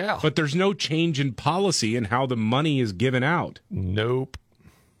 Yeah. But there's no change in policy in how the money is given out. Nope.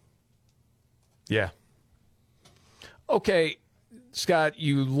 Yeah. Okay, Scott,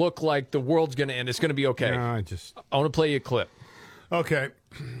 you look like the world's going to end. It's going to be okay. No, I want to play you a clip. Okay.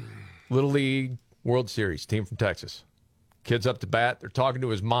 Little League World Series, team from Texas. Kid's up to bat. They're talking to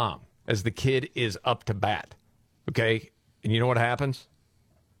his mom as the kid is up to bat. Okay? And you know what happens?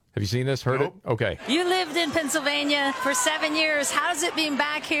 Have you seen this? Heard it? Okay. You lived in Pennsylvania for 7 years. How's it being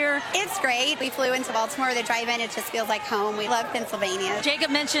back here? It's great. We flew into Baltimore. The drive-in, it just feels like home. We love Pennsylvania.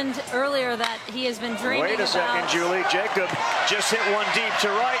 Jacob mentioned earlier that he has been dreaming Wait a second, Julie. Jacob just hit one deep to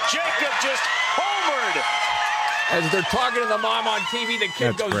right. Jacob just homered. As they're talking to the mom on TV, the kid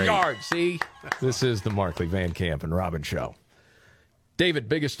That's goes great. yard. See? This is the Markley, Van Camp, and Robin Show. David,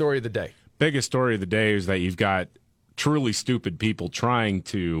 biggest story of the day. Biggest story of the day is that you've got truly stupid people trying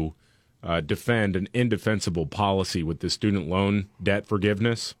to defend an indefensible policy with the student loan debt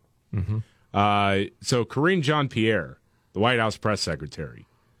forgiveness. Mm-hmm. So Karine Jean-Pierre, the White House press secretary,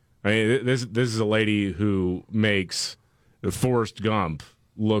 I mean, this is a lady who makes Forrest Gump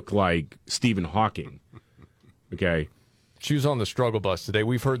look like Stephen Hawking. Okay. She was on the struggle bus today.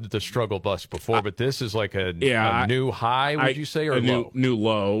 We've heard the struggle bus before, but this is like a new high, would you say, or low? New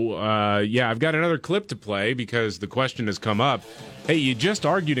low. I've got another clip to play because the question has come up. Hey, you just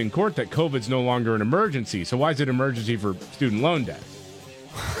argued in court that COVID's no longer an emergency, so why is it an emergency for student loan debt?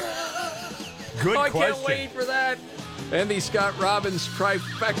 Good I question. can't wait for that. And the Scott Robbins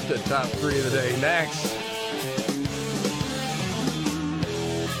trifecta top 3 of the day next.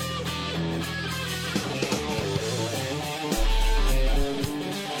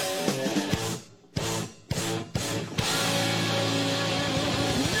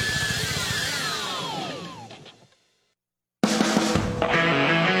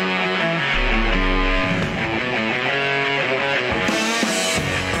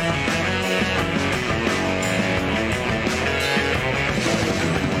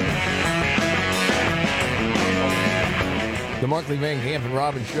 The Markley, Van Camp, and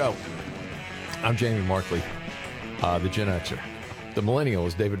Robin Show. I'm Jamie Markley, the Gen Xer. The millennial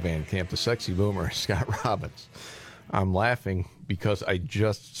is David Van Camp. The sexy boomer is Scott Robbins. I'm laughing because I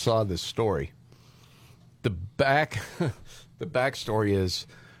just saw this story. The backstory is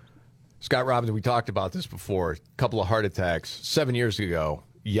Scott Robbins. We talked about this before. A couple of heart attacks 7 years ago,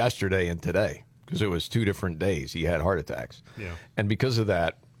 yesterday and today, because it was 2 different days. He had heart attacks, and because of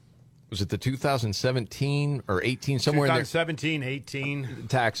that. Was it the 2017 or 18, somewhere in there? 2017, 18.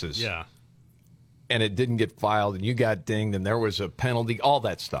 Taxes. Yeah. And it didn't get filed, and you got dinged, and there was a penalty, all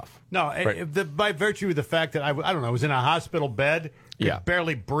that stuff. No, Right. by virtue of the fact that I don't know, I was in a hospital bed, could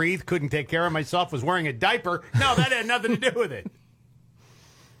barely breathe, couldn't take care of myself, was wearing a diaper. No, that had nothing to do with it.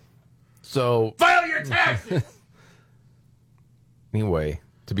 So file your taxes. Anyway,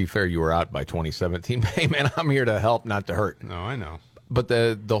 to be fair, you were out by 2017. Hey, man, I'm here to help, not to hurt. No, I know. But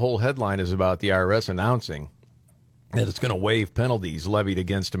the whole headline is about the IRS announcing that it's going to waive penalties levied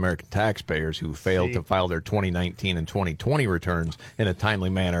against American taxpayers who failed to file their 2019 and 2020 returns in a timely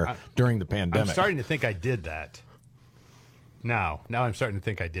manner during the pandemic. I'm starting to think I did that. Now I'm starting to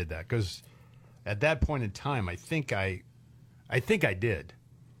think I did that because at that point in time, I think I did.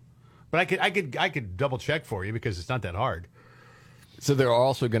 But I could double check for you because it's not that hard. So they're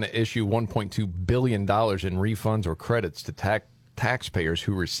also going to issue $1.2 billion in refunds or credits to taxpayers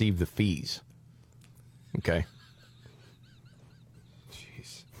who receive the fees. Okay.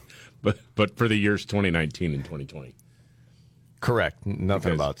 Jeez. But for the years 2019 and 2020. Correct.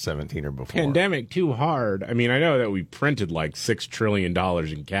 Nothing about 17 or before. Pandemic too hard. I mean, I know that we printed like $6 trillion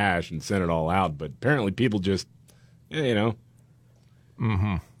in cash and sent it all out, but apparently people just, can't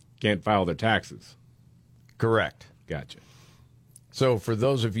file their taxes. Correct. Gotcha. So for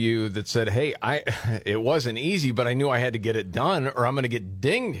those of you that said, hey, it wasn't easy, but I knew I had to get it done or I'm going to get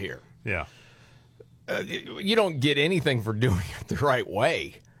dinged here. Yeah. You don't get anything for doing it the right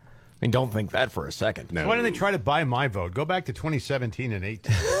way. I mean, don't think that for a second. No. Why don't they try to buy my vote? Go back to 2017 and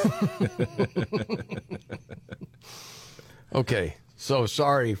 18. Okay, so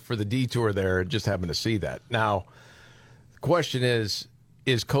sorry for the detour there. Just happened to see that. Now, the question is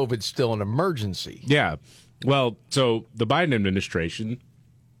COVID still an emergency? Yeah. Well, so the Biden administration,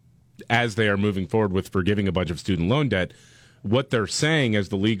 as they are moving forward with forgiving a bunch of student loan debt, what they're saying as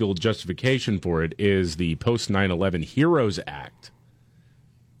the legal justification for it is the post 9/11 HEROES Act,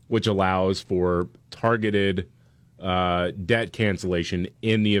 which allows for targeted debt cancellation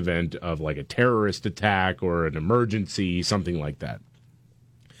in the event of like a terrorist attack or an emergency, something like that.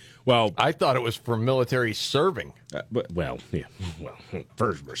 Well, I thought it was for military serving. First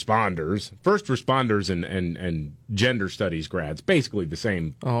responders and gender studies grads, basically the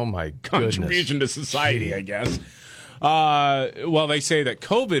same. Oh my contribution to society, I guess. Well, they say that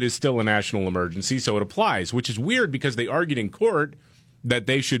COVID is still a national emergency, so it applies, which is weird because they argued in court that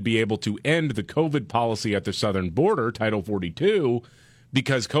they should be able to end the COVID policy at the southern border, Title 42,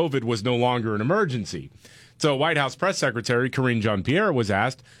 because COVID was no longer an emergency. So White House Press Secretary Karine Jean-Pierre was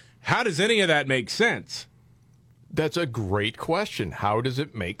asked, how does any of that make sense? That's a great question. How does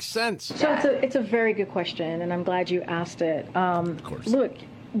it make sense? So it's a very good question, and I'm glad you asked it. Of course. Look,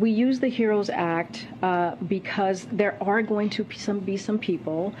 we use the HEROES Act because there are going to be some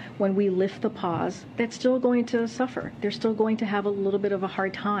people, when we lift the pause, that's still going to suffer. They're still going to have a little bit of a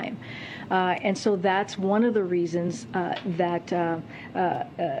hard time. And so that's one of the reasons that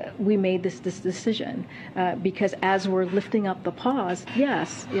we made this decision. Because as we're lifting up the pause,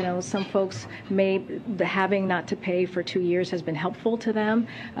 yes, some folks having not to pay for 2 years has been helpful to them,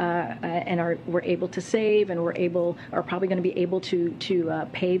 and we're able to save, and are probably going to be able to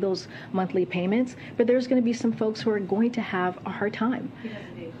pay those monthly payments, but there's going to be some folks who are going to have a hard time.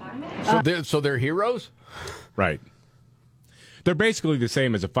 So they're heroes? Right. They're basically the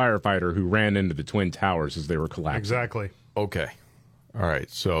same as a firefighter who ran into the Twin Towers as they were collapsing. Exactly. Okay. All right.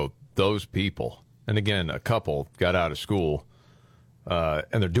 So those people, and again, a couple got out of school, and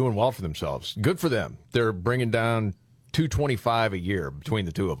they're doing well for themselves. Good for them. They're bringing down $225 a year between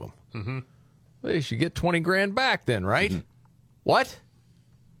the two of them. Mm-hmm. They should get $20,000 back then, right? Mm-hmm. What?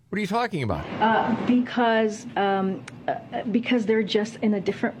 What are you talking about? Because they're just in a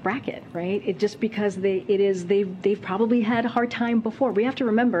different bracket, right? They've probably had a hard time before. We have to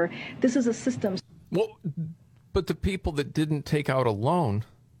remember this is a system. Well, but the people that didn't take out a loan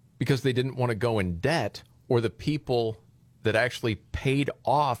because they didn't want to go in debt, or the people that actually paid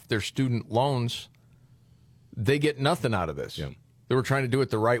off their student loans, they get nothing out of this. Yeah. They were trying to do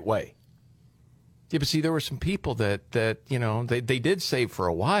it the right way. Yeah, but see, there were some people that they did save for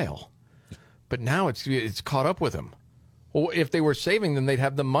a while, but now it's caught up with them. Well, if they were saving, then they'd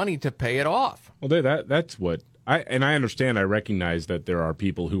have the money to pay it off. Well, that's what I understand. I recognize that there are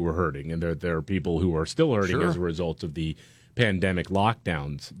people who were hurting, and there are people who are still hurting as a result of the pandemic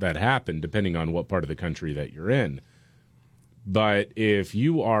lockdowns that happened, depending on what part of the country that you're in. But if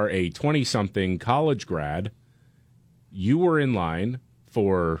you are a 20-something college grad, you were in line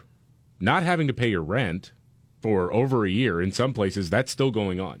for not having to pay your rent for over a year. In some places, that's still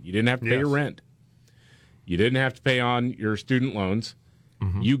going on. You didn't have to pay your rent. You didn't have to pay on your student loans.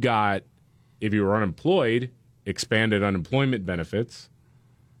 Mm-hmm. You got, if you were unemployed, expanded unemployment benefits.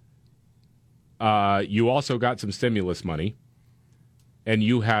 You also got some stimulus money. And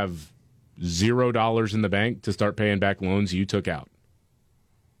you have $0 in the bank to start paying back loans you took out.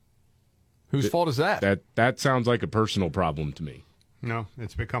 Whose fault is that? That sounds like a personal problem to me. No,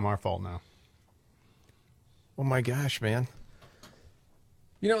 it's become our fault now. Oh, my gosh, man.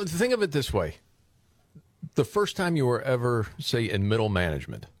 Think of it this way. The first time you were ever, say, in middle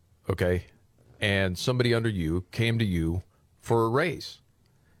management, okay, and somebody under you came to you for a raise.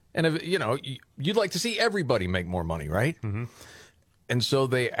 And, you'd like to see everybody make more money, right? Mm-hmm. And so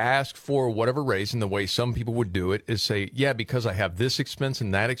they ask for whatever raise, and the way some people would do it is say, yeah, because I have this expense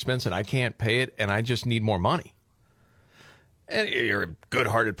and that expense, and I can't pay it, and I just need more money. And you're a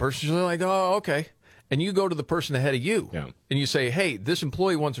good-hearted person. You're like, oh, okay. and you go to the person ahead of you, and you say, hey, this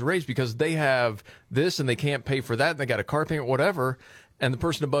employee wants a raise because they have this and they can't pay for that and they got a car payment, whatever, and the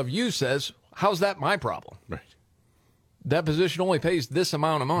person above you says, how's that my problem? Right. That position only pays this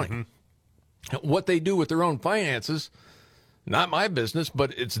amount of money. What they do with their own finances, not my business,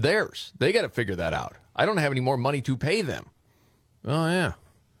 but it's theirs. They got to figure that out. I don't have any more money to pay them. Oh, yeah.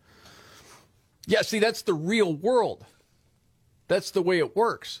 Yeah, see, that's the real world. That's the way it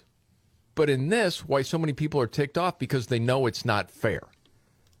works. But in this, why so many people are ticked off? Because they know it's not fair.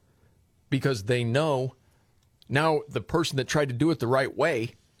 Because they know now the person that tried to do it the right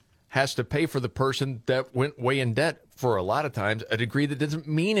way has to pay for the person that went way in debt for a lot of times a degree that doesn't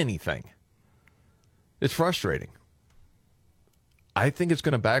mean anything. It's frustrating. I think it's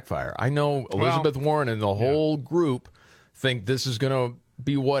going to backfire. I know Elizabeth Warren and the whole group think this is going to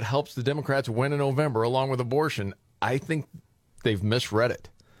be what helps the Democrats win in November along with abortion. I think they've misread it.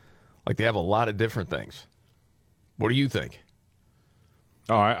 Like they have a lot of different things. What do you think?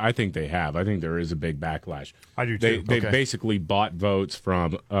 Oh, I think they have. I think there is a big backlash. I do too. They basically bought votes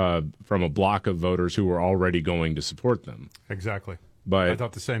from a block of voters who were already going to support them. Exactly. But I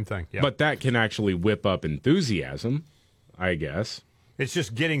thought the same thing. Yeah. But that can actually whip up enthusiasm, I guess. It's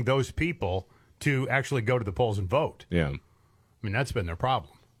just getting those people to actually go to the polls and vote. Yeah. I mean, that's been their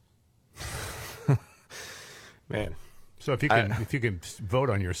problem. Man. So if you can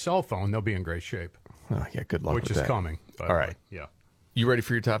vote on your cell phone, they'll be in great shape. Oh, yeah, good luck with that. Which is coming. All right. Yeah. You ready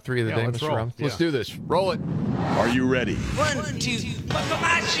for your top three of the day, let's Mr. roll. Robbins? Let's Yeah. do this. Roll it. Are you ready? 1, 2, buckle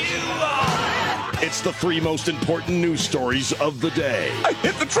my shoe on. It's the three most important news stories of the day. I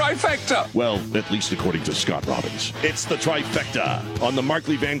hit the trifecta. Well, at least according to Scott Robbins. It's the trifecta on the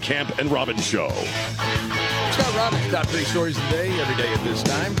Markley, Van Camp, and Robbins Show. Scott Robbins, top three stories of the day, every day at this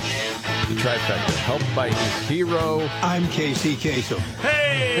time. The trifecta, helped by his hero. I'm Casey Kasem.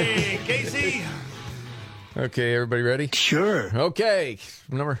 Hey, Casey. Okay, everybody ready? Sure. Okay,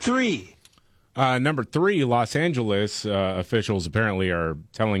 number 3. Number 3, Los Angeles officials apparently are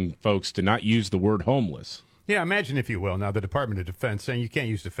telling folks to not use the word homeless. Yeah, imagine, if you will, now the Department of Defense saying you can't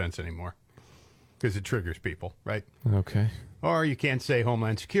use defense anymore because it triggers people, right? Okay. Or you can't say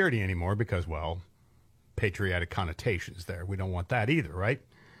Homeland Security anymore because, well, patriotic connotations there. We don't want that either, right?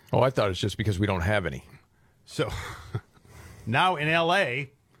 Oh, I thought it's just because we don't have any. So now in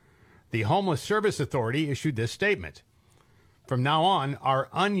L.A., the Homeless Service Authority issued this statement. From now on, our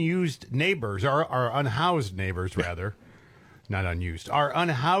unused neighbors, our unhoused neighbors, rather, not unused, our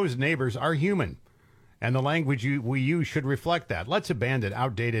unhoused neighbors are human, and the language we use should reflect that. Let's abandon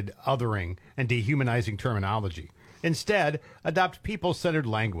outdated othering and dehumanizing terminology. Instead, adopt people-centered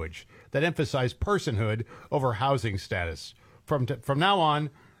language that emphasize personhood over housing status. From now on,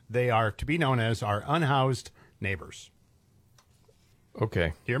 they are to be known as our unhoused neighbors.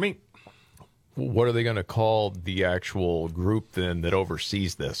 Okay. Hear me? What are they going to call the actual group then that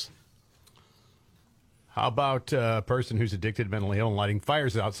oversees this? How about a person who's addicted, mentally ill, and lighting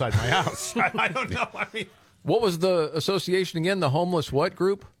fires outside my house? I don't know. I mean, what was the association again? The homeless what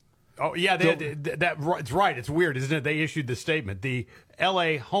group? Oh, yeah, it's right. It's weird, isn't it? They issued the statement. The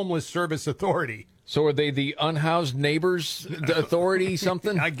L.A. Homeless Service Authority. So are they the Unhoused Neighbors Authority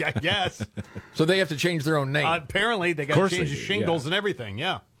something? I guess. So they have to change their own name. Apparently, they got to change the shingles and everything,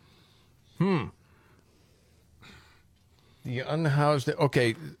 yeah. The unhoused.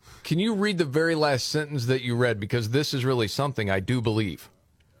 Okay, can you read the very last sentence that you read? Because this is really something I do believe.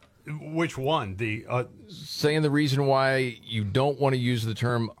 Which one? The saying the reason why you don't want to use the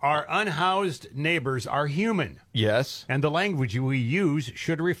term our unhoused neighbors are human. Yes. And the language we use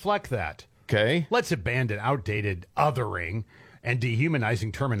should reflect that. Okay. Let's abandon outdated othering and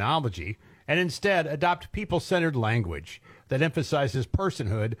dehumanizing terminology and instead adopt people-centered language that emphasizes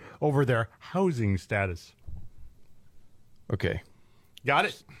personhood over their housing status. Okay. Got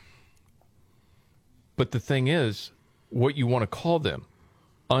it? But the thing is, what you want to call them,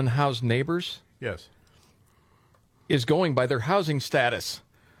 unhoused neighbors? Yes. Is going by their housing status.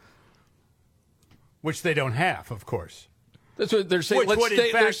 Which they don't have, of course. That's what they're saying.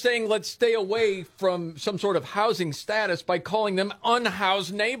 They're saying let's stay away from some sort of housing status by calling them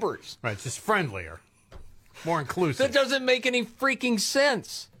unhoused neighbors. Right, it's just friendlier. More inclusive. That doesn't make any freaking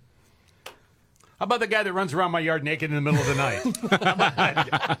sense. How about the guy that runs around my yard naked in the middle of the night?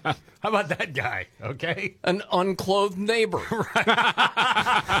 How about that guy? Okay? An unclothed neighbor.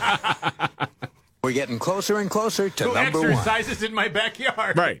 We're getting closer and closer to Who number 1. exercises in my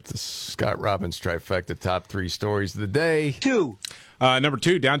backyard. Right. The Scott Robbins trifecta, top 3 stories of the day. 2. Number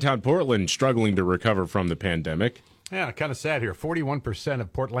 2, downtown Portland struggling to recover from the pandemic. Yeah, kind of sad here. 41%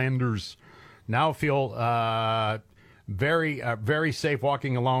 of Portlanders now feel very safe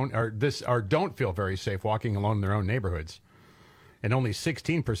walking alone, or don't feel very safe walking alone in their own neighborhoods. And only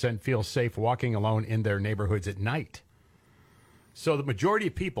 16% feel safe walking alone in their neighborhoods at night. So the majority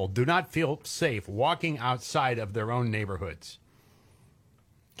of people do not feel safe walking outside of their own neighborhoods.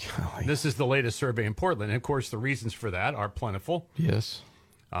 Golly. This is the latest survey in Portland. And of course, the reasons for that are plentiful. Yes.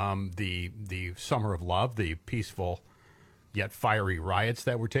 The Summer of Love, the peaceful yet fiery riots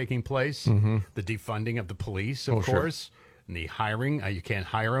that were taking place, the defunding of the police, of course, and the hiring. You can't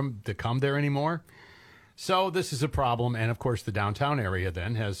hire them to come there anymore. So this is a problem. And, of course, the downtown area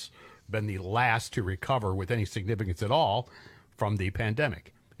then has been the last to recover with any significance at all from the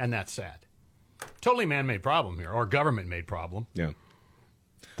pandemic. And that's sad. Totally man-made problem here, or government-made problem. Yeah.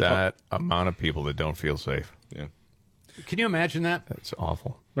 That amount of people that don't feel safe. Yeah. Can you imagine that? That's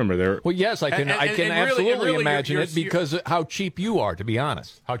awful. Remember there. Well, yes, I can. I can absolutely really, imagine it because of how cheap you are. To be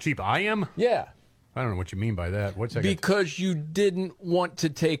honest, how cheap I am? Yeah. I don't know what you mean by that. What's that? Because you didn't want to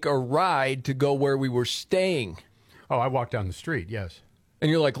take a ride to go where we were staying. Oh, I walked down the street. Yes. And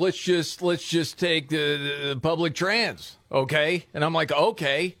you're like, let's just take the public trans, okay? And I'm like,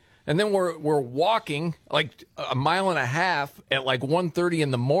 okay. And then we're walking like a mile and a half at like 1:30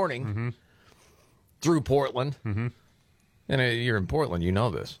 in the morning through Portland. And you're in Portland, you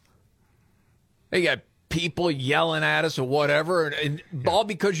know this. They got people yelling at us or whatever, and all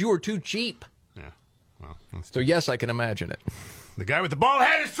because you were too cheap. Yeah. Well, so yes, I can imagine it. The guy with the bald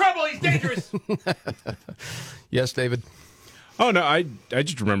head is trouble. He's dangerous. Yes, David. Oh, no, I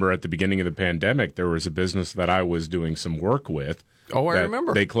just remember at the beginning of the pandemic, there was a business that I was doing some work with. Oh, I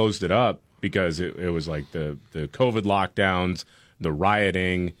remember. They closed it up because it was like the COVID lockdowns, the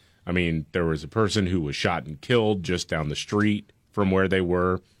rioting. I mean, there was a person who was shot and killed just down the street from where they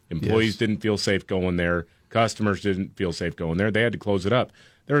were. Employees didn't feel safe going there. Customers didn't feel safe going there. They had to close it up.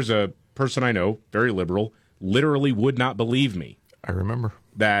 There's a person I know, very liberal, literally would not believe me. I remember.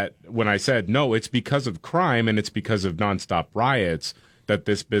 That when I said, no, it's because of crime and it's because of nonstop riots that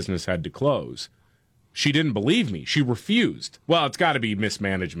this business had to close. She didn't believe me. She refused. Well, it's got to be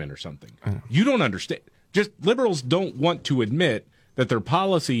mismanagement or something. You don't understand. Just liberals don't want to admit that their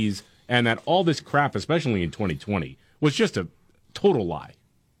policies and that all this crap, especially in 2020, was just a total lie.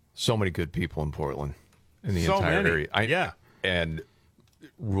 So many good people in Portland, in the so entire many. area. And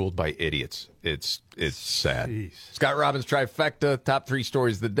ruled by idiots. It's sad. Jeez. Scott Robbins trifecta, top 3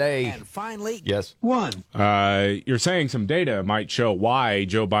 stories of the day. And finally, yes. one. You're saying some data might show why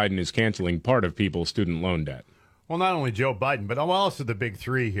Joe Biden is canceling part of people's student loan debt. Well, not only Joe Biden, but also the big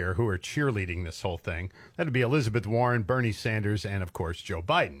three here who are cheerleading this whole thing. That would be Elizabeth Warren, Bernie Sanders, and, of course, Joe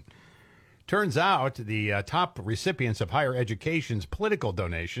Biden. Turns out the top recipients of higher education's political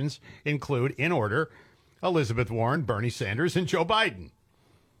donations include, in order, Elizabeth Warren, Bernie Sanders, and Joe Biden.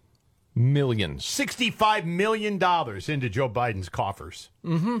 Millions. $65 million into Joe Biden's coffers.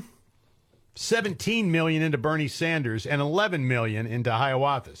 $17 million into Bernie Sanders and $11 million into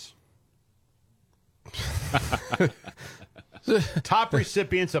Hiawatha's. Top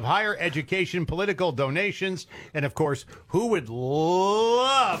recipients of higher education political donations, and of course, who would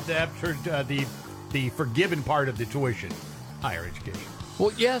love to have the forgiven part of the tuition? Higher education.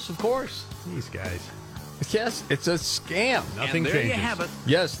 Well, yes, of course. These guys. Yes, it's a scam. Nothing there changes. You have it.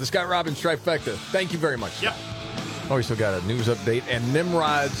 Yes, the Scott Robbins trifecta. Thank you very much. Yep. Oh, we still got a news update and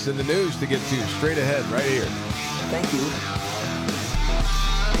Nimrod's in the news to get to straight ahead right here. Thank you.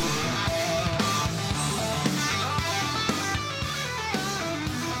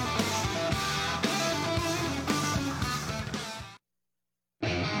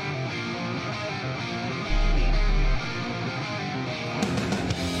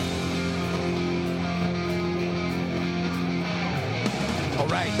 All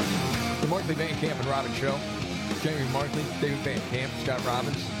right. The Markley, Van Camp, and Robbins Show. Jamie Markley, David Van Camp, Scott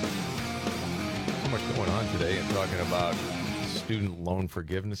Robbins. So much going on today and talking about student loan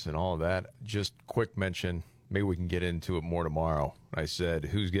forgiveness and all of that. Just quick mention, maybe we can get into it more tomorrow. I said,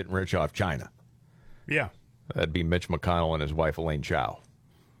 who's getting rich off China? Yeah. That'd be Mitch McConnell and his wife, Elaine Chao.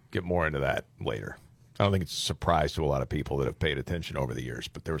 Get more into that later. I don't think it's a surprise to a lot of people that have paid attention over the years,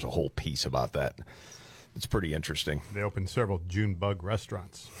 but there was a whole piece about that. It's pretty interesting. They opened several Junebug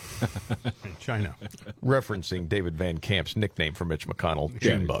restaurants in China. Referencing David Van Camp's nickname for Mitch McConnell,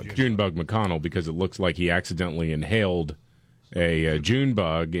 Junebug. Junebug McConnell, because it looks like he accidentally inhaled a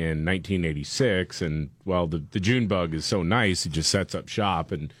Junebug in 1986. And, well, the Junebug is so nice, it just sets up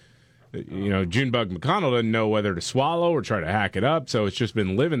shop. And, Junebug McConnell doesn't know whether to swallow or try to hack it up. So it's just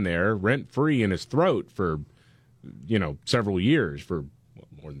been living there rent-free in his throat for, several years, for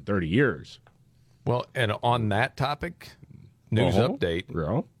more than 30 years. Well, and on that topic, news update.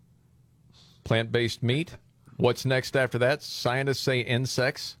 Yeah. Plant-based meat, What's next after that? Scientists say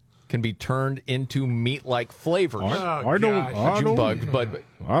insects can be turned into meat-like flavors. I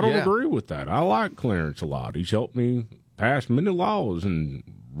don't agree with that. I like Clarence a lot. He's helped me pass many laws and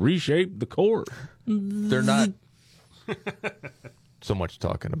reshape the court. They're not so much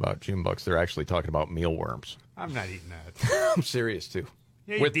talking about June bugs. They're actually talking about mealworms. I'm not eating that. I'm serious, too.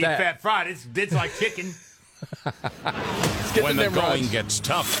 Yeah, you deep fat fried. It's like chicken. When the going gets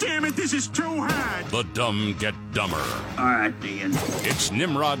tough. Damn it, this is too hard. The dumb get dumber. All right, Ian. It's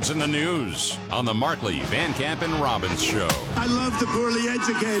Nimrods in the News on the Markley, Van Camp, and Robbins Show. I love the poorly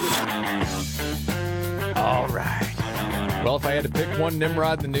educated. All right. Well, if I had to pick one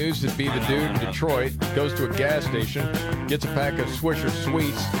Nimrod in the news, it'd be the dude in Detroit. Goes to a gas station, gets a pack of Swisher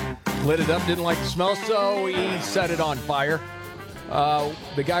Sweets, lit it up, didn't like the smell, so he set it on fire.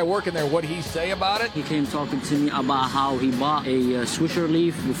 The guy working there, what'd he say about it? He came talking to me about how he bought a Swisher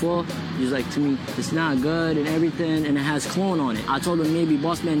Leaf before. He's like to me, it's not good and everything, and it has cologne on it. I told him, maybe,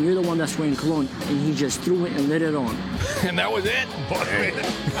 boss man, you're the one that's wearing cologne. And he just threw it and lit it on. And that was it.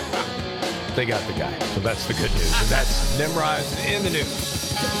 They got the guy. So that's the good news. And that's Nimrod in the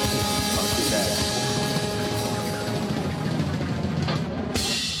News.